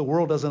 That's what the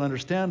world doesn't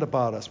understand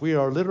about us. We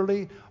are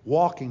literally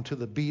walking to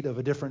the beat of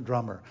a different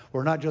drummer.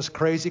 We're not just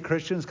crazy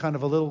Christians, kind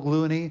of a little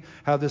loony,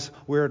 have this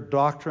weird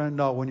doctrine.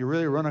 No, when you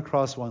really run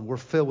across one, we're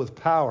filled with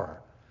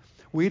power.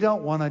 We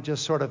don't want to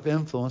just sort of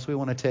influence. We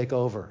want to take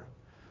over.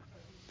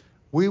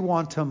 We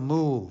want to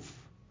move.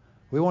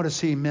 We want to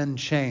see men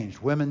change,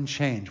 women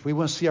change. We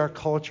want to see our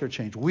culture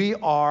change. We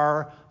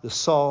are the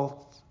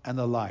salt and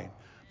the light,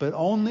 but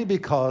only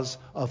because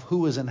of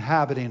who is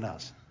inhabiting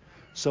us.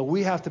 So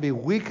we have to be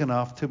weak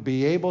enough to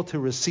be able to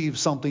receive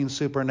something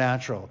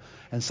supernatural.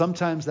 And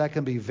sometimes that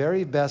can be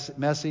very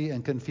messy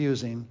and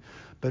confusing.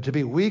 But to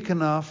be weak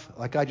enough,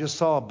 like I just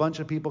saw a bunch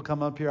of people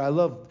come up here. I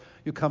love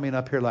you coming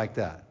up here like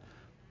that.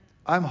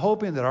 I'm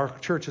hoping that our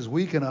church is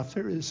weak enough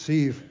to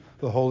receive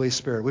the Holy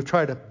Spirit. We've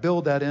tried to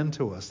build that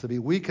into us, to be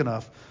weak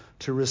enough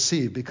to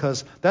receive,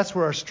 because that's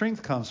where our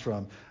strength comes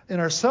from. In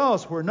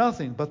ourselves, we're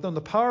nothing, but then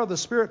the power of the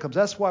Spirit comes.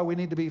 That's why we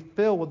need to be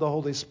filled with the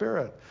Holy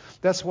Spirit.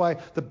 That's why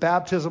the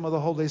baptism of the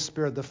Holy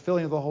Spirit, the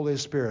filling of the Holy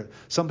Spirit,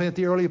 something that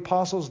the early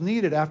apostles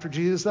needed after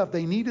Jesus left.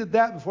 They needed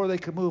that before they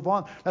could move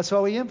on. That's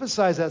why we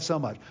emphasize that so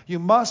much. You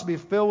must be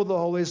filled with the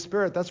Holy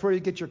Spirit. That's where you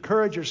get your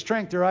courage, your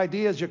strength, your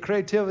ideas, your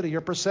creativity,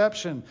 your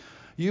perception.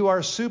 You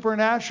are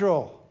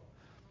supernatural.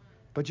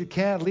 But you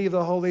can't leave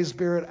the Holy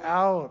Spirit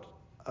out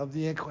of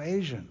the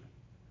equation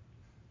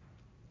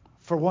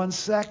for 1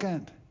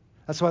 second.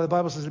 That's why the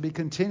Bible says to be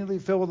continually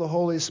filled with the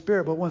Holy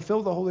Spirit. But when filled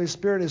with the Holy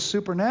Spirit is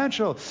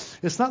supernatural.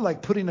 It's not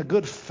like putting a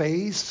good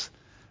face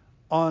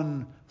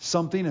on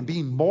something and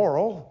being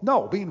moral.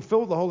 No, being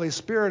filled with the Holy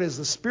Spirit is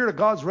the Spirit of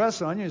God's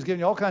resting on you. He's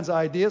giving you all kinds of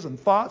ideas and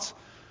thoughts,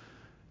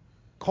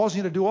 causing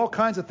you to do all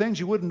kinds of things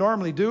you wouldn't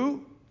normally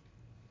do.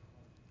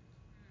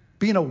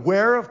 Being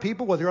aware of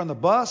people, whether you're on the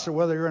bus or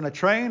whether you're in a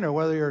train or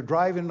whether you're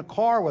driving a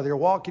car, whether you're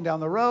walking down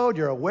the road,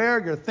 you're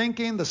aware, you're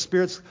thinking, the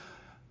Spirit's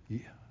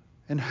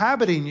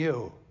inhabiting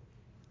you.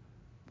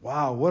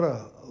 Wow, what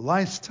a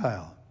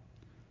lifestyle.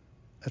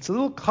 It's a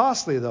little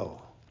costly, though.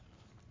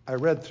 I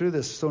read through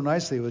this so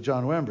nicely with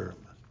John Wimber.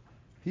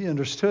 He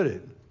understood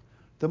it.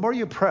 The more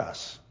you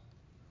press,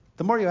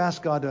 the more you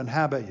ask God to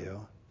inhabit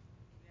you,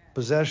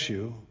 possess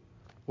you,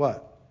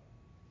 what?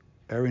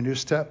 Every new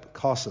step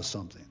costs us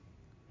something.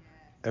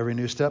 Every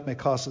new step may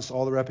cost us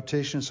all the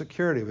reputation and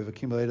security we've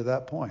accumulated at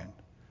that point.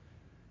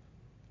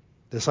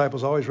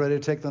 Disciples always ready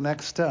to take the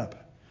next step.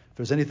 If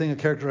there's anything that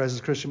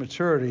characterizes Christian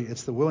maturity,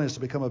 it's the willingness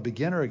to become a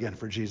beginner again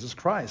for Jesus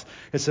Christ.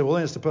 It's the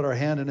willingness to put our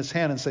hand in his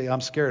hand and say,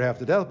 I'm scared half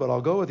to death, but I'll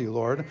go with you,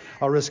 Lord.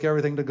 I'll risk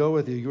everything to go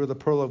with you. You're the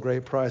pearl of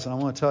great price. And I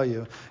want to tell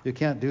you, you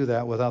can't do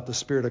that without the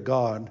Spirit of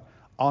God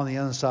on the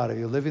inside of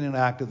you, living and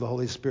active, the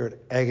Holy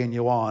Spirit egging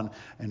you on.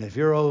 And if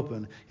you're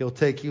open, he'll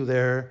take you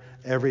there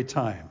every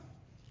time.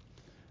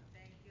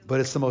 But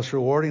it's the most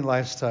rewarding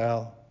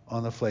lifestyle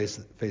on the face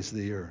of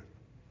the earth.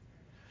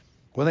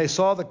 When they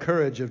saw the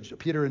courage of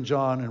Peter and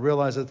John and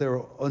realized that they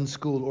were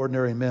unschooled,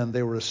 ordinary men,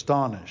 they were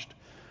astonished.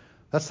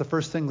 That's the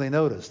first thing they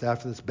noticed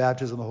after this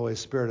baptism of the Holy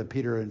Spirit. And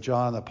Peter and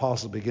John, the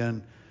apostles,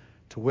 began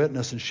to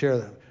witness and share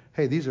that,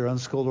 hey, these are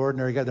unschooled,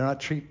 ordinary guys.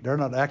 They're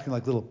not acting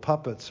like little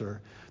puppets,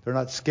 or they're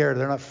not scared.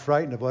 They're not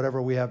frightened of whatever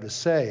we have to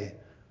say.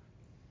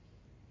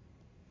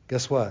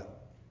 Guess what?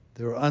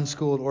 They were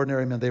unschooled,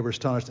 ordinary men. They were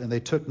astonished, and they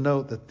took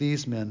note that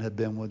these men had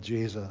been with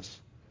Jesus.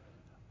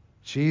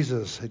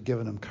 Jesus had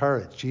given them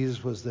courage.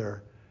 Jesus was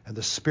there, and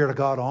the Spirit of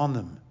God on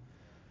them.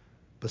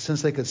 But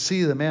since they could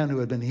see the man who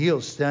had been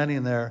healed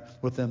standing there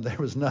with them, there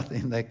was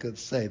nothing they could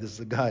say. This is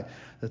the guy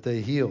that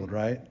they healed,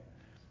 right?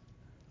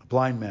 A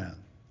blind man.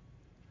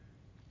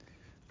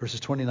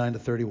 Verses 29 to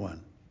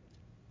 31.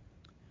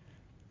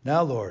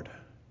 Now, Lord,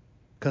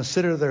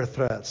 consider their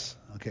threats.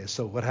 Okay,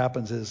 so what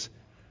happens is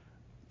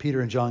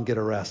Peter and John get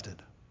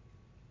arrested.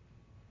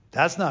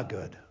 That's not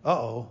good.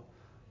 Uh-oh.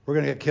 We're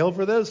going to get killed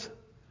for this?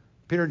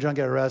 Peter and John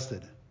get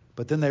arrested.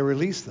 But then they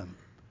release them.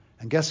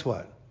 And guess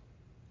what?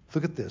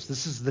 Look at this.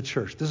 This is the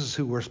church. This is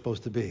who we're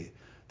supposed to be.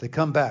 They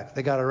come back.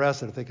 They got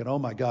arrested thinking, oh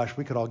my gosh,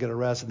 we could all get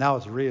arrested. Now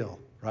it's real,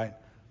 right?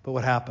 But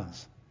what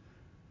happens?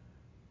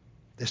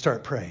 They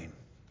start praying.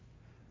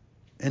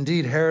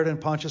 Indeed, Herod and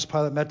Pontius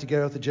Pilate met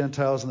together with the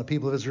Gentiles and the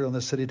people of Israel in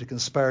this city to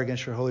conspire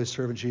against your holy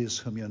servant Jesus,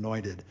 whom you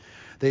anointed.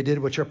 They did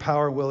what your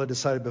power and will had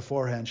decided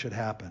beforehand should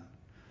happen.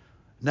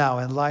 Now,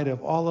 in light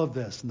of all of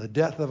this and the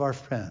death of our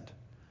friend,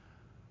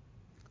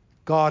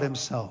 God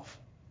himself,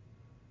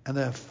 and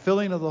the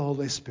filling of the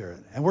Holy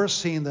Spirit, and we're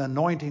seeing the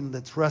anointing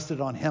that's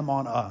rested on him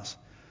on us.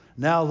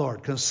 Now,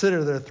 Lord,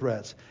 consider their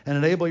threats and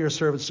enable your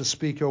servants to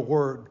speak your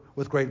word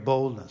with great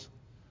boldness. You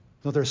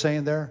know what they're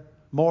saying there?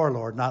 More,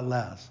 Lord, not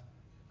less.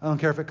 I don't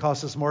care if it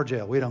costs us more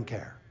jail. We don't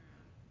care.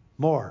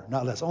 More,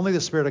 not less. Only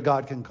the Spirit of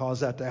God can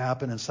cause that to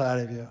happen inside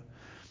of you.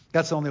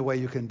 That's the only way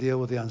you can deal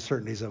with the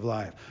uncertainties of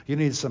life. You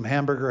need some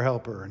hamburger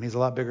helper, and he's a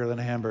lot bigger than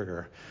a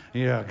hamburger.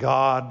 You need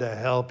God to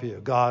help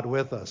you, God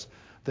with us.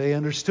 They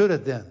understood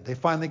it then. They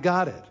finally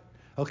got it.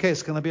 Okay,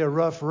 it's going to be a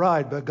rough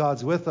ride, but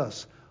God's with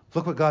us.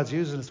 Look what God's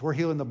using us. We're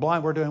healing the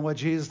blind. We're doing what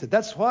Jesus did.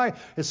 That's why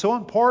it's so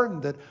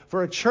important that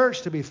for a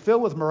church to be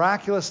filled with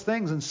miraculous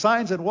things and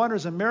signs and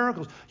wonders and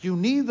miracles, you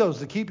need those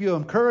to keep you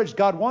encouraged.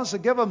 God wants to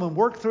give them and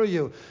work through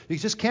you. You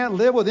just can't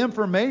live with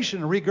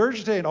information and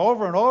regurgitating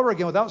over and over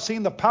again without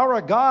seeing the power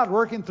of God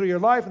working through your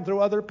life and through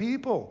other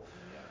people.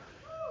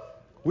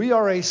 We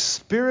are a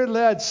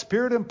Spirit-led,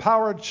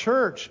 Spirit-empowered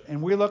church,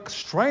 and we look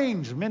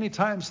strange many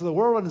times to the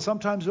world and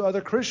sometimes to other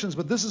Christians,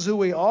 but this is who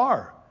we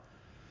are.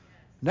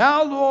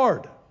 Now,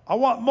 Lord, I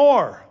want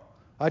more.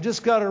 I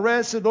just got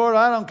arrested, Lord,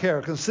 I don't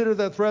care. Consider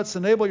the threats.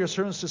 Enable your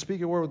servants to speak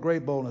your word with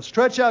great boldness.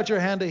 Stretch out your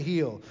hand to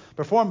heal.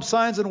 Perform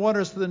signs and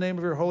wonders through the name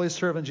of your holy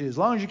servant Jesus. As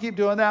long as you keep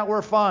doing that,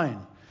 we're fine.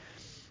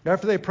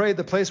 After they prayed,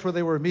 the place where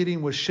they were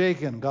meeting was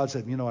shaken. God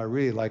said, I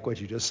really like what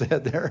you just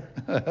said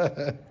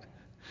there.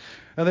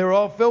 And they were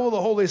all filled with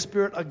the Holy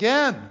Spirit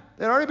again.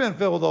 They'd already been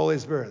filled with the Holy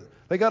Spirit.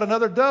 They got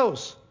another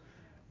dose.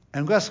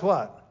 And guess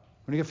what?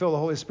 When you get filled with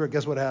the Holy Spirit,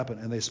 guess what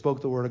happened? And they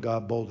spoke the word of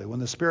God boldly.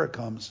 When the Spirit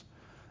comes,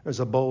 there's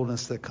a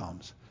boldness that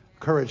comes.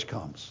 Courage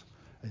comes.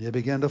 And you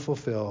begin to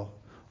fulfill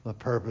the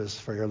purpose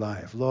for your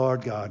life.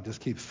 Lord God,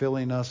 just keep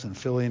filling us and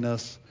filling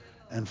us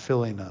and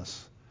filling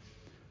us.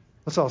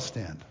 Let's all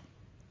stand.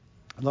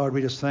 Lord,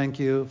 we just thank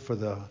you for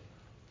the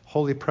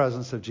holy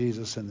presence of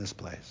Jesus in this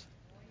place.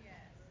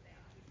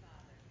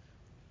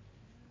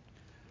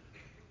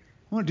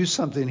 I want to do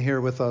something here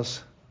with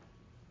us.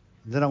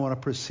 Then I want to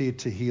proceed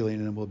to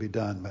healing and we'll be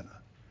done. But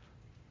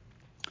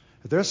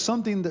if there's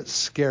something that's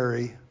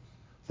scary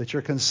that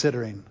you're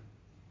considering,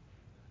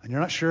 and you're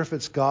not sure if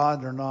it's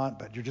God or not,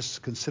 but you're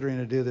just considering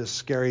to do this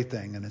scary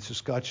thing, and it's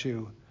just got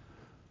you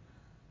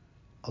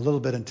a little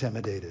bit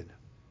intimidated.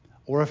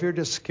 Or if you're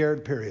just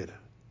scared, period.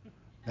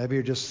 Maybe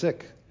you're just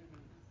sick.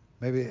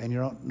 Maybe, and you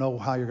don't know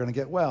how you're going to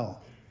get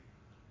well.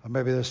 Or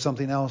maybe there's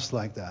something else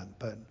like that.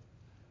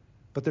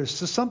 But there's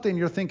just something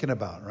you're thinking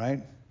about,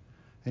 right?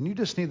 And you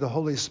just need the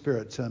Holy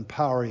Spirit to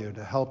empower you,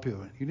 to help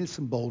you. You need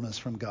some boldness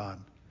from God.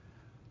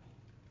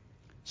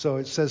 So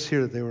it says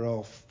here that they were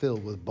all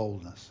filled with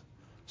boldness.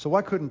 So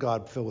why couldn't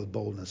God fill with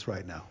boldness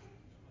right now?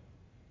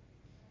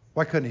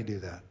 Why couldn't he do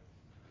that?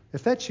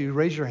 If that's you,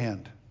 raise your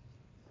hand.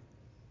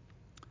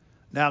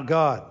 Now,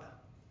 God,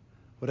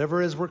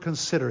 whatever it is we're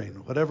considering,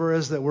 whatever it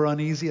is that we're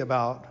uneasy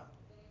about,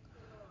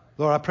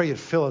 Lord, I pray you'd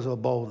fill us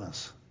with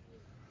boldness.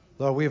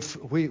 Lord,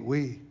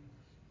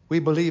 we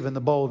believe in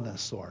the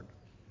boldness, Lord.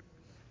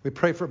 We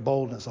pray for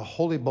boldness, a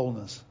holy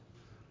boldness.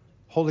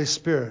 Holy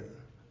Spirit,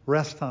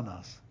 rest on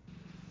us.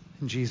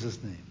 In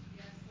Jesus' name.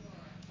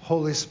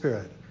 Holy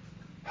Spirit,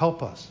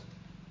 help us.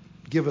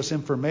 Give us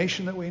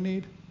information that we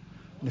need.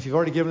 And if you've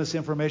already given us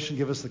information,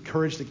 give us the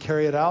courage to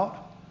carry it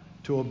out,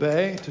 to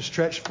obey, to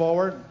stretch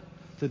forward,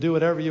 to do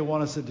whatever you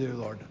want us to do,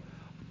 Lord.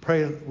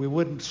 Pray we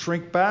wouldn't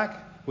shrink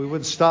back. We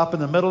wouldn't stop in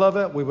the middle of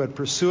it. We would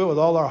pursue it with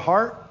all our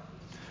heart.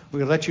 We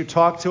would let you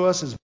talk to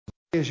us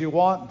as you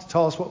want,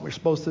 tell us what we're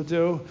supposed to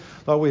do.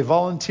 Lord, we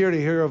volunteer to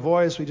hear your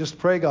voice. We just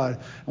pray, God.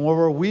 And when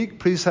we're weak,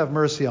 please have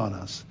mercy on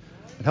us.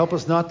 And help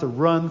us not to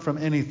run from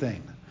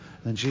anything.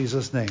 In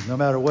Jesus' name, no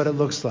matter what it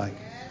looks like.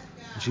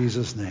 In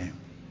Jesus' name.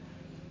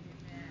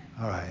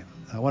 All right.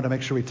 I want to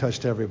make sure we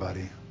touched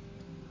everybody.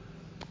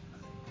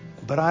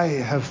 But I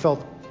have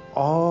felt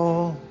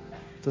all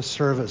the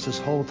service this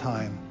whole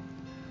time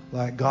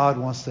like God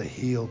wants to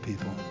heal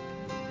people.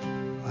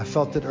 I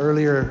felt it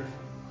earlier.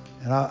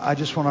 And I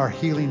just want our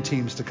healing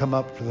teams to come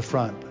up to the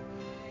front.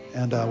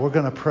 And we're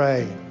going to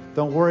pray.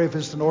 Don't worry if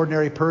it's an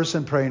ordinary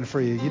person praying for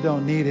you. You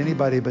don't need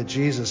anybody but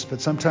Jesus. But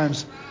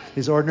sometimes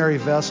these ordinary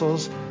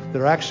vessels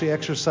that are actually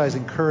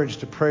exercising courage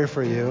to pray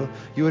for you,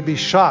 you would be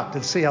shocked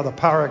to see how the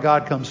power of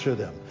God comes through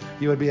them.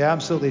 You would be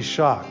absolutely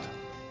shocked.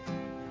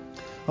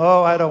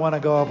 Oh, I don't want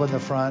to go up in the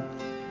front.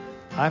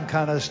 I'm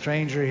kind of a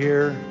stranger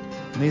here.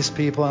 And these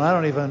people, and I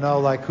don't even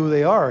know who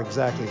they are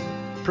exactly.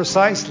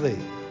 Precisely.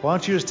 Why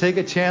don't you just take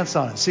a chance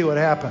on it and see what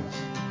happens?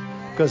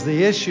 Because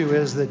the issue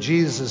is that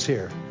Jesus is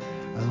here.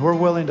 And we're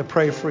willing to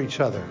pray for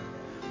each other.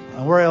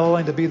 And we're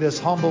willing to be this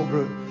humble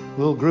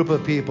little group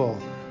of people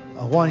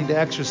wanting to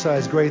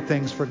exercise great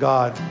things for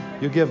God.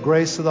 You give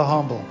grace to the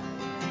humble.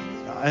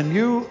 And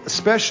you,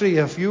 especially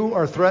if you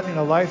are threatening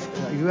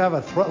you have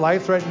a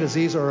life-threatening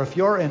disease, or if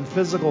you're in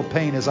physical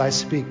pain as I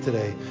speak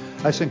today,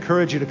 I just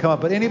encourage you to come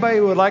up. But anybody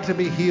who would like to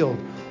be healed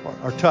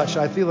or touched,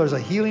 I feel there's a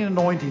healing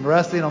anointing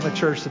resting on the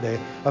church today.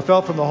 I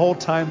felt from the whole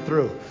time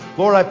through.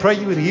 Lord, I pray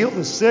you would heal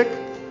the sick.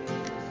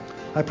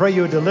 I pray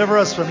you would deliver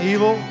us from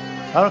evil.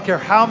 I don't care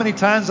how many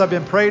times I've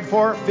been prayed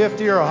for,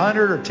 50 or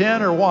 100 or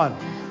 10 or 1.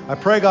 I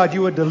pray, God,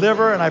 you would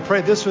deliver, and I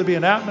pray this would be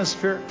an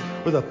atmosphere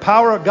where the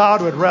power of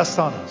God would rest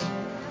on us.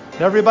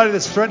 Everybody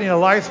that's threatening a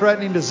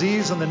life-threatening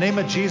disease, in the name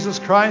of Jesus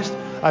Christ,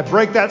 I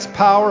break that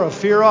power of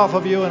fear off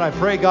of you, and I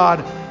pray,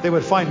 God, they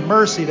would find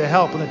mercy to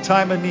help in the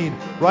time of need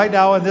right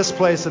now in this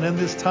place and in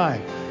this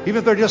time. Even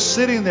if they're just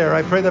sitting there,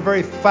 I pray the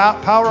very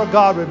power of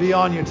God would be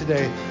on you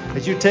today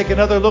as you take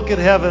another look at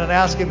heaven and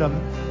ask Him to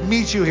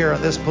meet you here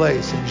in this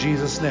place. In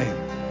Jesus' name,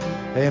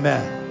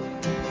 amen.